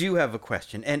 I do have a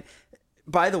question. And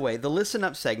By the way, the Listen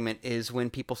Up segment is when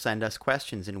people send us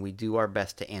questions and we do our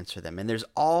best to answer them. And there's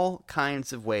all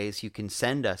kinds of ways you can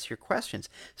send us your questions.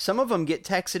 Some of them get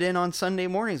texted in on Sunday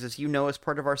mornings. As you know, as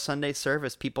part of our Sunday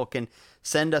service, people can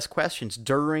send us questions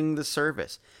during the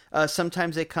service.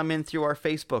 Sometimes they come in through our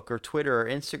Facebook or Twitter or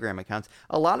Instagram accounts.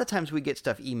 A lot of times we get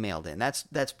stuff emailed in. That's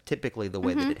typically the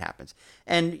way that it happens.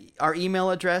 And our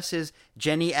email address is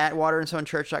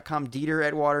jenny@waterandstonechurch.com,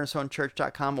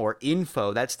 dieter@waterandstonechurch.com, or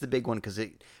info. That's the big one because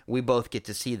we both get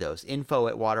to see those.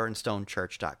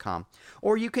 info@waterandstonechurch.com.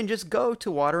 Or you can just go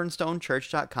to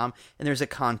waterandstonechurch.com and there's a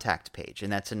contact page,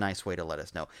 and that's a nice way to let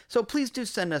us know. So please do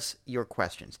send us your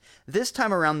questions. This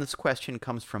time around, this question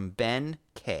comes from Ben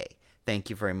K.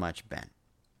 Thank you very much, Ben.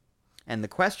 And the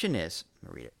question is,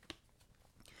 let me read it.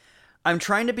 I'm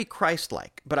trying to be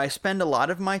Christ-like, but I spend a lot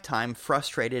of my time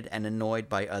frustrated and annoyed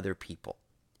by other people.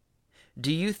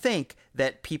 Do you think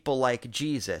that people like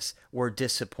Jesus were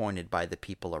disappointed by the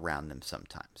people around them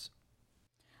sometimes?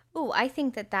 Oh, I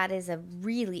think that is a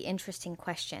really interesting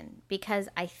question, because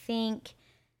I think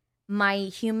my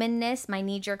humanness, my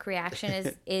knee-jerk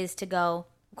reaction is to go,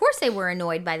 of course they were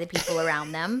annoyed by the people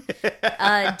around them.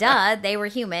 Duh, they were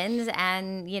humans,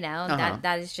 and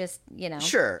that is just,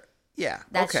 Sure. Yeah.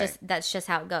 That's just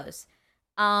how it goes.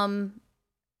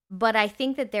 But I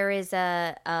think that there is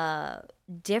a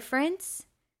difference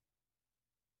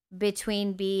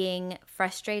between being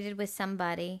frustrated with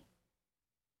somebody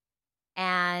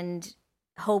and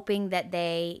hoping that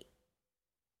they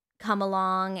come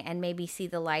along and maybe see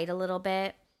the light a little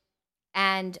bit,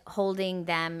 and holding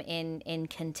them in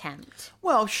contempt.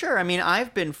 Well, sure. I mean,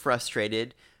 I've been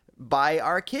frustrated by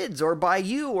our kids, or by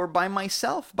you, or by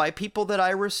myself, by people that I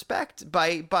respect,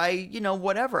 by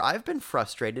whatever. I've been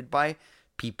frustrated by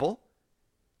people,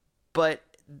 but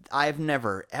I've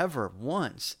never, ever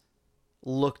once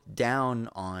looked down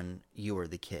on you or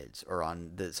the kids, or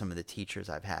on some of the teachers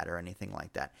I've had, or anything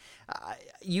like that.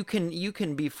 You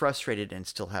can be frustrated and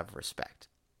still have respect.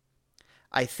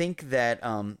 I think that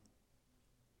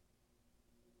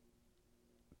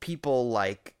people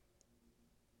like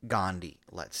Gandhi,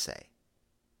 let's say,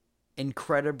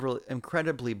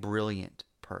 incredibly brilliant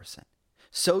person,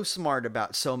 so smart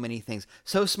about so many things,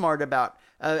 so smart about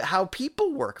how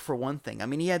people work, for one thing. I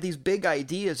mean, he had these big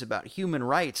ideas about human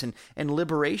rights and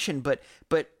liberation, but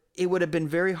it would have been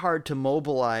very hard to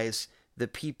mobilize the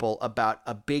people about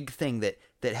a big thing that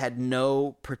had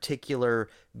no particular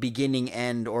beginning,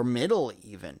 end, or middle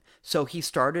even. So he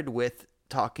started with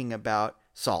talking about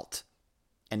salt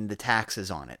and the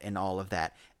taxes on it and all of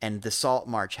that. And the Salt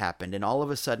March happened, and all of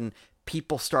a sudden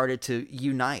people started to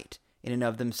unite in and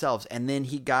of themselves. And then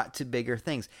he got to bigger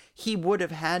things. He would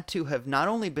have had to have not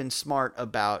only been smart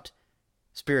about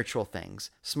spiritual things,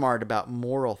 smart about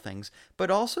moral things, but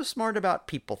also smart about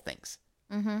people things.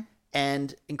 Mm-hmm.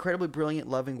 And incredibly brilliant,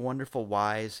 loving, wonderful,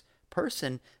 wise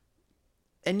person.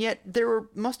 And yet there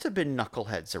must have been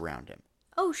knuckleheads around him.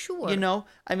 Oh, sure.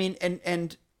 I mean,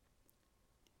 and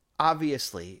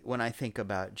obviously, when I think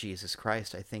about Jesus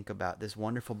Christ, I think about this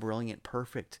wonderful, brilliant,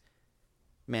 perfect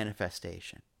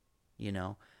manifestation,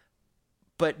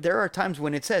 But there are times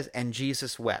when it says, and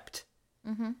Jesus wept.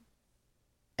 Mm-hmm.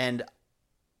 And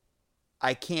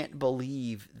I can't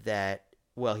believe that,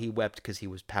 well, he wept because he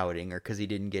was pouting or because he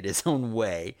didn't get his own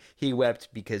way. He wept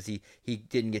because he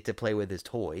didn't get to play with his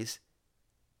toys.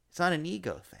 It's not an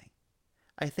ego thing.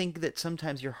 I think that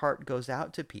sometimes your heart goes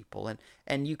out to people,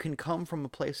 and you can come from a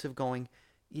place of going,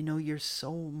 you're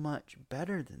so much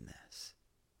better than this.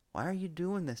 Why are you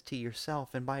doing this to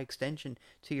yourself, and by extension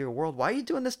to your world? Why are you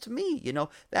doing this to me?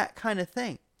 That kind of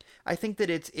thing. I think that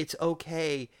it's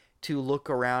okay to look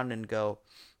around and go,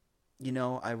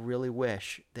 I really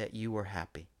wish that you were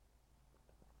happy.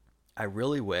 I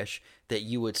really wish that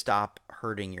you would stop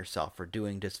hurting yourself or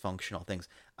doing dysfunctional things.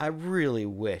 I really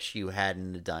wish you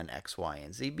hadn't done X, Y,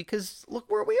 and Z, because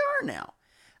look where we are now.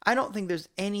 I don't think there's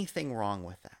anything wrong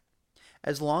with that.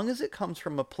 As long as it comes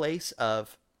from a place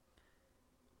of,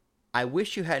 I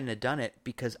wish you hadn't done it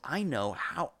because I know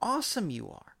how awesome you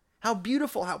are, how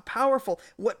beautiful, how powerful,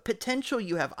 what potential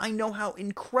you have. I know how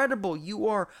incredible you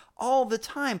are all the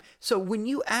time. So when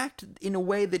you act in a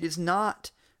way that is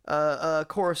not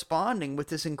corresponding with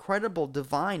this incredible,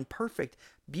 divine, perfect,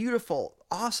 beautiful,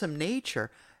 awesome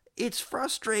nature, it's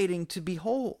frustrating to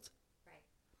behold. Right.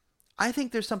 I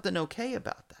think there's something okay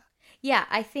about that. Yeah,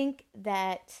 I think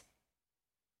that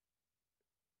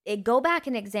go back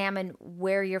and examine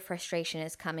where your frustration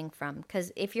is coming from.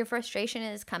 Because if your frustration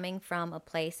is coming from a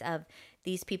place of,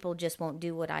 these people just won't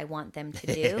do what I want them to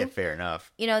do. Fair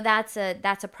enough. That's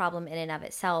a problem in and of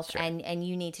itself. Sure. And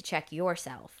you need to check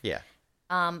yourself. Yeah.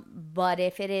 But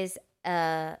if it is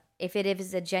if it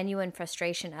is a genuine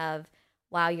frustration of,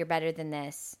 wow, you're better than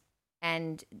this,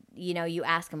 and you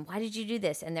ask them, why did you do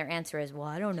this, and their answer is, well,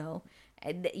 I don't know,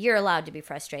 you're allowed to be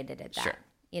frustrated at that. Sure.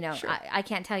 Sure. I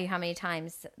can't tell you how many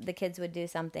times the kids would do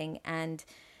something and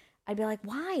I'd be like,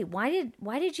 why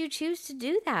did you choose to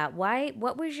do that?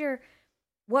 What were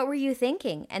you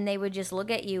thinking? And they would just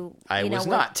look at you, I was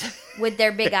not with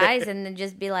their big eyes, and then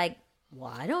just be like,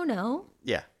 well, I don't know.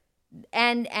 Yeah.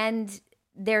 And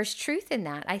there's truth in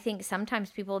that. I think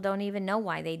sometimes people don't even know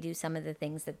why they do some of the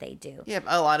things that they do. Yeah,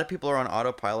 a lot of people are on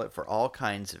autopilot for all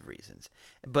kinds of reasons.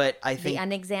 But I think the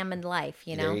unexamined life,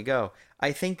 There you go.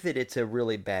 I think that it's a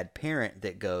really bad parent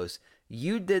that goes,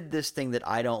 you did this thing that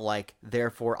I don't like,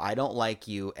 therefore I don't like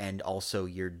you, and also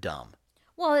you're dumb.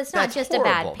 Well, it's not That's just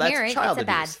horrible. a bad parent. That's child it's a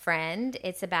bad abuse. friend.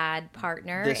 It's a bad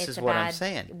partner. This it's is a what bad I'm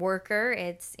saying. worker.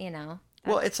 It's,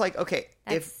 Well, it's like, okay,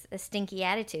 that's a stinky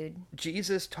attitude.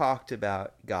 Jesus talked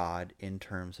about God in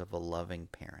terms of a loving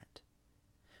parent.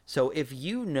 So if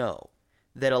you know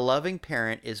that a loving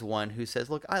parent is one who says,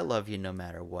 look, I love you no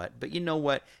matter what, but you know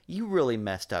what? You really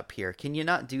messed up here. Can you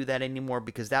not do that anymore?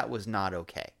 Because that was not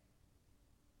okay.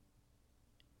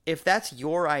 If that's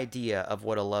your idea of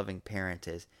what a loving parent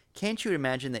is, can't you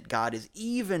imagine that God is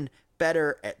even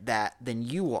better at that than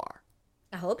you are?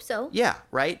 I hope so. Yeah,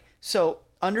 right? So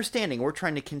understanding we're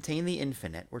trying to contain the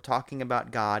infinite. We're talking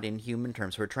about God in human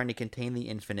terms. We're trying to contain the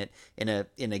infinite in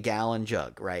a gallon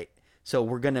jug, right? So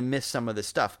we're going to miss some of the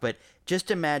stuff. But just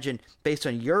imagine, based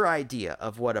on your idea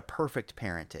of what a perfect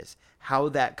parent is, how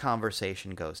that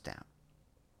conversation goes down.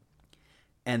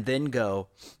 And then go,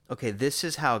 okay, this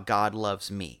is how God loves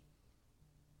me.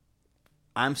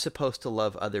 I'm supposed to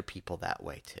love other people that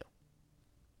way too.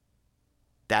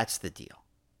 That's the deal.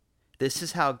 This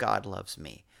is how God loves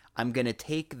me. I'm going to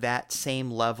take that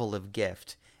same level of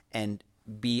gift and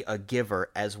be a giver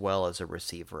as well as a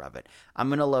receiver of it. I'm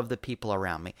going to love the people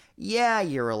around me. Yeah,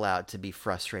 you're allowed to be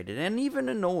frustrated and even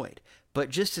annoyed. But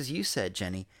just as you said,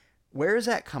 Jenny, where is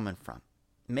that coming from?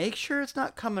 Make sure it's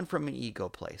not coming from an ego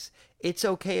place. It's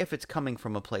okay if it's coming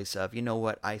from a place of, you know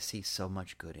what, I see so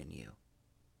much good in you.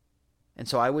 And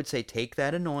so I would say take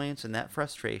that annoyance and that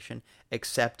frustration,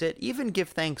 accept it, even give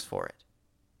thanks for it.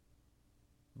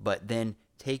 But then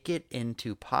take it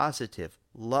into positive,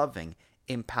 loving,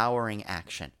 empowering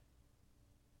action.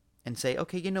 And say,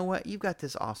 okay, you know what? You've got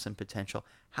this awesome potential.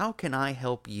 How can I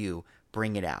help you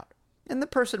bring it out? And the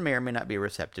person may or may not be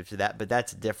receptive to that, but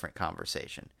that's a different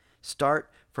conversation. Start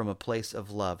from a place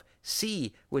of love.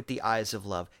 See with the eyes of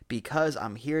love, because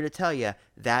I'm here to tell you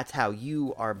that's how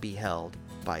you are beheld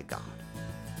by God.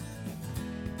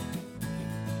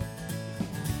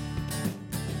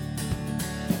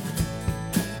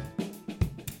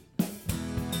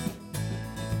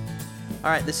 All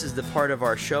right, this is the part of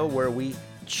our show where we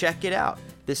check it out.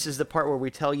 This is the part where we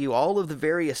tell you all of the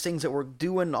various things that we're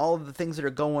doing, all of the things that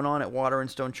are going on at Water and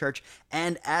Stone Church.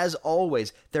 And as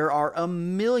always, there are a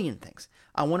million things.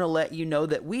 I want to let you know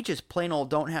that we just plain old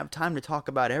don't have time to talk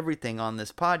about everything on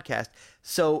this podcast.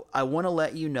 So I want to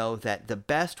let you know that the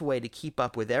best way to keep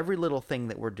up with every little thing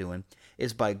that we're doing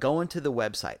is by going to the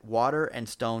website,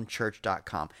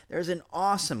 waterandstonechurch.com. There's an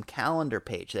awesome calendar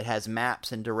page that has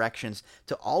maps and directions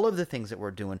to all of the things that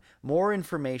we're doing, more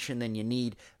information than you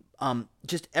need.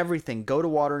 Just everything. Go to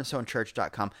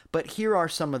waterandstonechurch.com. But here are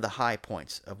some of the high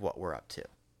points of what we're up to.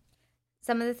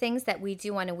 Some of the things that we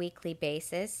do on a weekly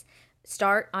basis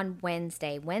start on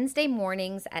Wednesday. Wednesday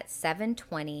mornings at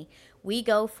 7:20, we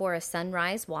go for a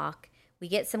sunrise walk. We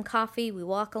get some coffee. We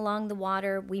walk along the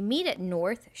water. We meet at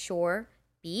North Shore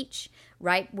Beach,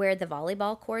 right where the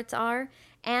volleyball courts are.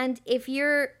 And if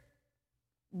you're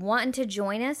wanting to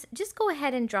join us, just go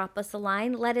ahead and drop us a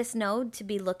line. Let us know to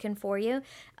be looking for you.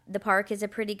 The park is a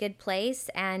pretty good place,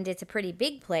 and it's a pretty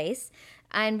big place,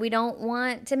 and we don't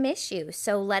want to miss you.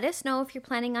 So let us know if you're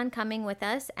planning on coming with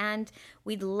us, and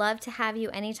we'd love to have you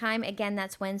anytime. Again,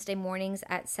 that's Wednesday mornings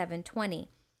at 7:20.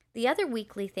 The other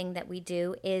weekly thing that we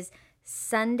do is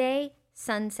Sunday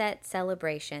sunset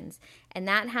celebrations, and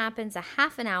that happens a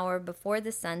half an hour before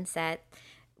the sunset.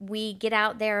 We get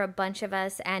out there, a bunch of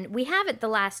us, and we haven't the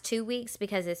last 2 weeks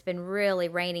because it's been really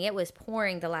raining. It was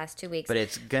pouring the last 2 weeks. But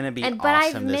it's going to be but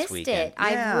awesome I've this missed weekend. it.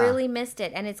 I've really missed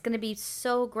it, and it's going to be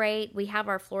so great. We have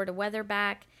our Florida weather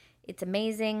back. It's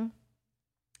amazing.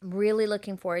 Really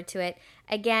looking forward to it.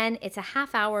 Again, it's a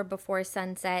half hour before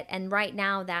sunset, and right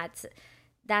now that's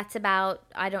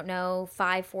about,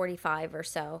 5:45 or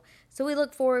so. So we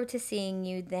look forward to seeing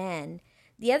you then.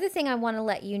 The other thing I want to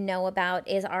let you know about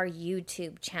is our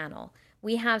YouTube channel.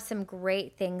 We have some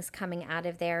great things coming out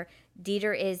of there.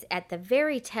 Dieter is at the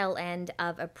very tail end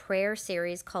of a prayer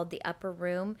series called The Upper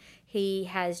Room. He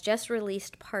has just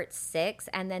released part 6,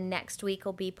 and then next week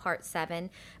will be part 7.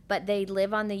 But they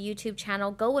live on the YouTube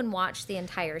channel. Go and watch the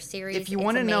entire series. If you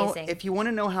want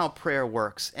to know how prayer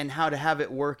works and how to have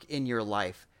it work in your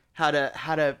life, how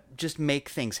to just make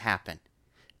things happen,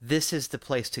 this is the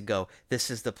place to go. This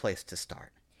is the place to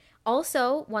start.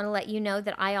 Also, want to let you know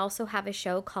that I also have a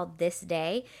show called This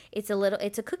Day. It's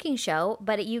a cooking show,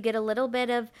 but you get a little bit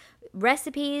of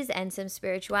recipes and some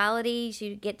spirituality.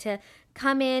 You get to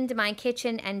come into my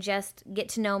kitchen and just get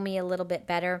to know me a little bit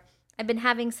better. I've been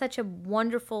having such a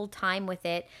wonderful time with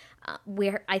it.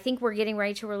 I think we're getting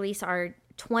ready to release our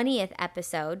 20th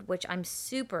episode, which I'm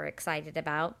super excited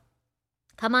about.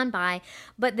 Come on by.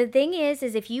 But the thing is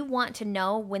if you want to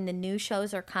know when the new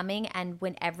shows are coming and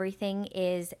when everything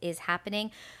is happening,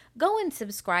 go and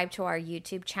subscribe to our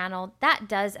YouTube channel. That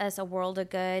does us a world of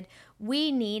good.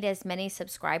 We need as many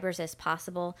subscribers as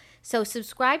possible. So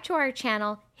subscribe to our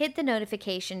channel, hit the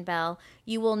notification bell.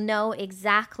 You will know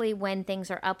exactly when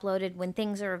things are uploaded, when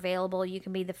things are available. You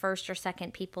can be the first or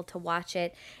second people to watch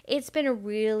it. It's been a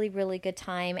really, really good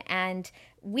time, and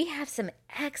we have some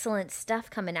excellent stuff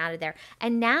coming out of there.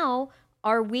 And now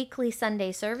our weekly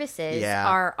Sunday services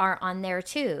are on there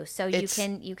too, so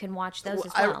you can watch those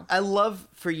as well. I love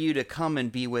for you to come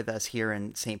and be with us here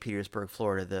in St. Petersburg,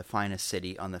 Florida, the finest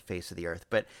city on the face of the earth.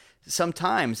 But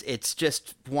sometimes it's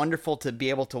just wonderful to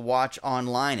be able to watch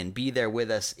online and be there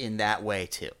with us in that way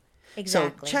too.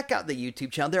 Exactly. So check out the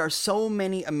YouTube channel. There are so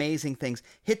many amazing things.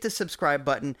 Hit the subscribe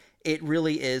button. It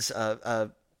really is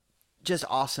a just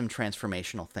awesome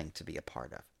transformational thing to be a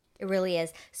part of. It really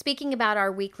is. Speaking about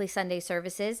our weekly Sunday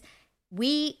services,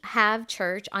 we have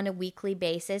church on a weekly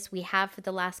basis. We have for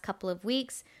the last couple of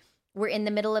weeks. We're in the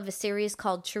middle of a series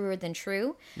called Truer Than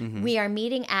True. Mm-hmm. We are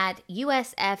meeting at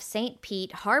USF St.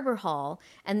 Pete Harbor Hall,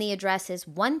 and the address is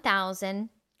 1000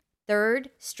 3rd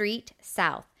Street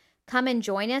South. Come and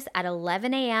join us at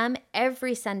 11 a.m.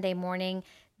 every Sunday morning.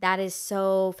 That is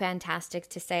so fantastic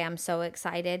to say. I'm so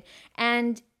excited.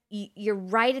 And you're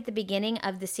right at the beginning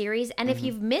of the series. And if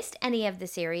you've missed any of the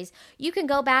series, you can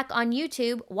go back on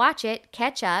YouTube, watch it,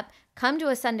 catch up, come to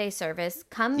a Sunday service,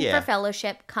 come for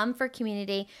fellowship, come for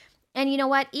community. And you know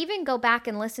what? Even go back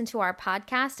and listen to our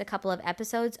podcast, a couple of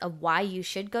episodes of why you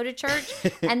should go to church,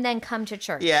 and then come to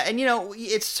church. Yeah, and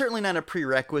it's certainly not a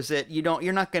prerequisite.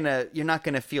 You're not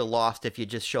gonna feel lost if you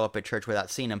just show up at church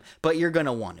without seeing them, but you're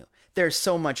gonna want to. There's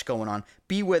so much going on.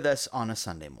 Be with us on a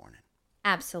Sunday morning.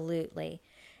 Absolutely.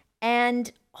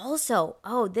 And also,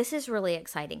 this is really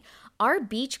exciting. Our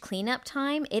beach cleanup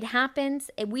time, it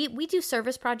happens. We do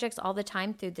service projects all the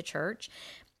time through the church.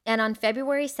 And on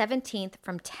February 17th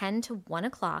from 10 to 1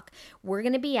 o'clock, we're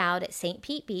going to be out at St.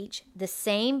 Pete Beach, the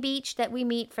same beach that we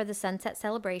meet for the sunset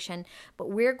celebration,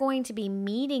 but we're going to be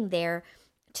meeting there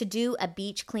to do a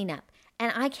beach cleanup.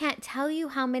 And I can't tell you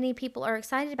how many people are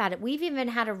excited about it. We've even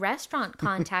had a restaurant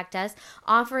contact us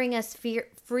offering us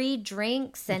free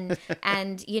drinks and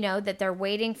that they're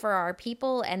waiting for our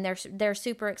people, and they're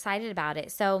super excited about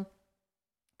it. So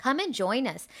come and join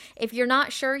us. If you're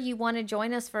not sure you want to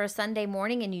join us for a Sunday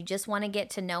morning and you just want to get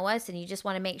to know us and you just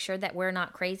want to make sure that we're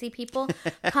not crazy people,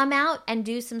 come out and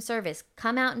do some service.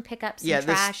 Come out and pick up some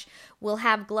trash. We'll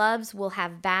have gloves. We'll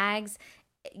have bags.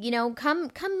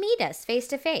 Come meet us face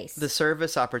to face. The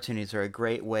service opportunities are a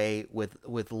great way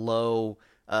with low.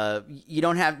 You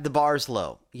don't have the bar's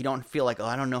low. You don't feel like,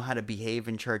 I don't know how to behave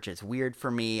in church. It's weird for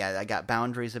me. I got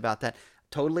boundaries about that.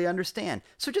 Totally understand.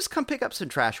 So just come pick up some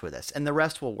trash with us, and the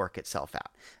rest will work itself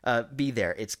out. Be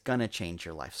there. It's gonna change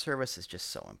your life. Service is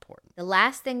just so important. The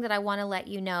last thing that I want to let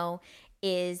you know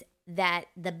is that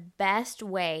the best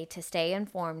way to stay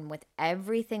informed with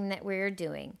everything that we're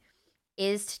doing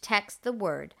is to text the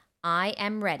word I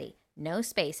am ready, no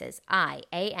spaces,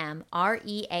 IAMREADY,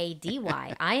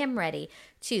 I am ready,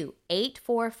 to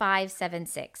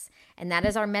 84576. And that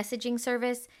is our messaging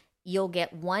service. You'll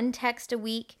get one text a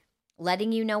week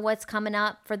letting you know what's coming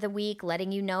up for the week,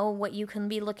 letting you know what you can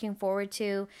be looking forward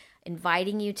to,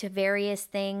 inviting you to various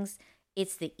things.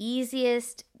 It's the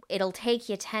easiest. It'll take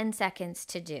you 10 seconds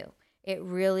to do. It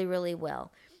really, really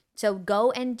will. So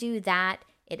go and do that.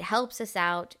 It helps us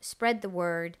out. Spread the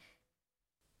word.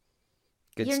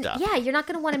 Good stuff. Yeah, you're not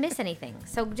going to want to miss anything.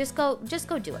 So just go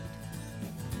do it.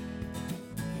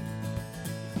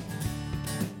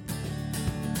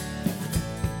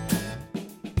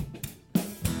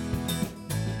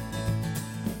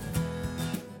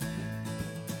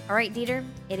 All right, Dieter,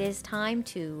 it is time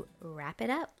to wrap it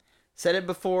up. Said it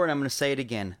before, and I'm going to say it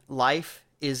again. Life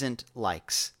isn't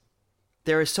likes.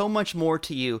 There is so much more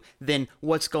to you than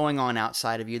what's going on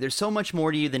outside of you. There's so much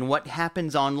more to you than what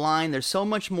happens online. There's so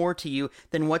much more to you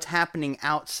than what's happening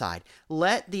outside.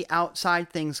 Let the outside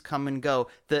things come and go.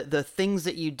 The things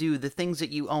that you do, the things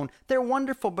that you own, they're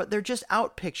wonderful, but they're just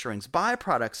outpicturings,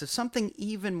 byproducts of something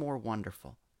even more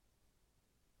wonderful.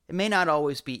 It may not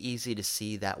always be easy to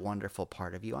see that wonderful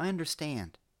part of you. I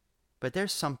understand. But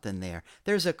there's something there.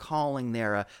 There's a calling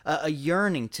there, a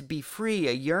yearning to be free,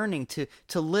 a yearning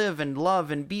to live and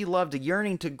love and be loved, a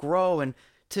yearning to grow and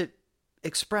to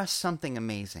express something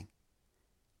amazing.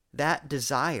 That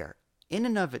desire, in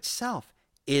and of itself,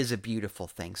 is a beautiful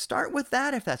thing. Start with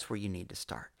that if that's where you need to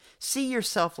start. See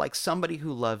yourself like somebody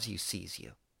who loves you sees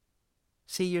you.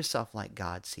 See yourself like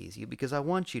God sees you, because I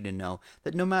want you to know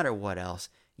that no matter what else,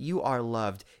 you are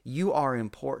loved, you are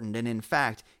important, and in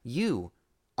fact, you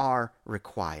are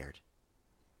required.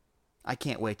 I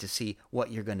can't wait to see what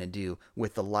you're going to do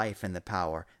with the life and the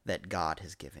power that God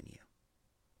has given you.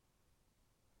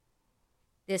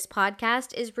 This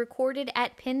podcast is recorded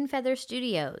at Pin Feather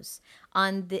Studios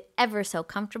on the ever so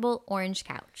comfortable orange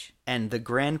couch. And the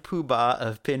grand poobah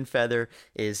of Pin Feather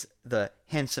is the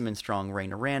handsome and strong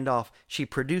Raina Randolph. She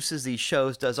produces these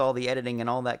shows, does all the editing and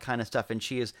all that kind of stuff, and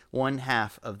she is one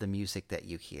half of the music that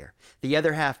you hear. The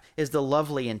other half is the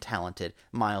lovely and talented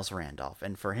Miles Randolph,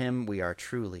 and for him we are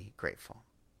truly grateful.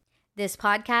 This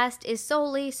podcast is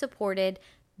solely supported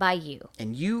by you.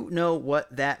 And you know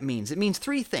what that means. It means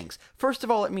three things. First of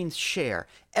all, it means share.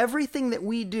 Everything that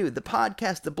we do, the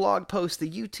podcast, the blog posts, the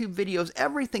YouTube videos,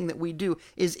 everything that we do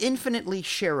is infinitely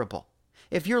shareable.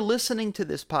 If you're listening to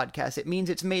this podcast, it means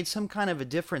it's made some kind of a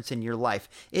difference in your life.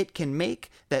 It can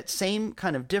make that same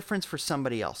kind of difference for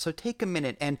somebody else. So take a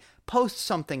minute and post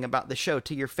something about the show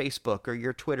to your Facebook or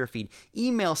your Twitter feed.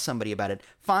 Email somebody about it.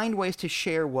 Find ways to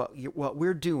share what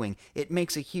we're doing. It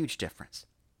makes a huge difference.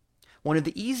 One of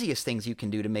the easiest things you can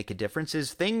do to make a difference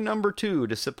is thing number 2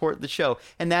 to support the show,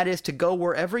 and that is to go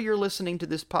wherever you're listening to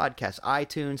this podcast,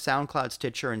 iTunes, SoundCloud,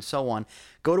 Stitcher, and so on.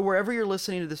 Go to wherever you're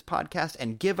listening to this podcast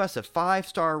and give us a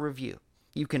 5-star review.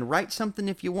 You can write something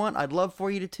if you want. I'd love for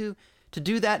you to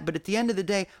do that, but at the end of the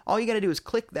day, all you got to do is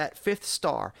click that 5th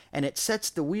star, and it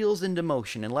sets the wheels into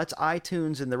motion and lets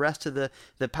iTunes and the rest of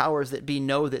the powers that be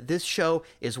know that this show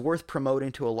is worth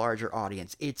promoting to a larger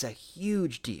audience. It's a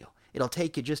huge deal. It'll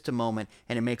take you just a moment,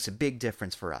 and it makes a big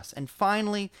difference for us. And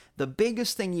finally, the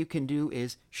biggest thing you can do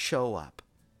is show up.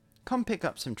 Come pick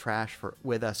up some trash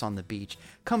with us on the beach.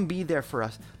 Come be there for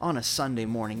us on a Sunday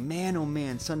morning. Man, oh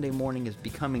man, Sunday morning is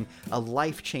becoming a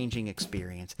life-changing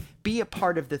experience. Be a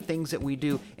part of the things that we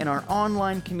do in our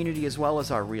online community as well as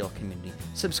our real community.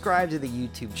 Subscribe to the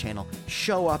YouTube channel.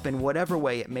 Show up in whatever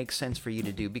way it makes sense for you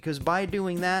to do, because by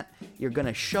doing that, you're going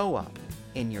to show up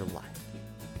in your life.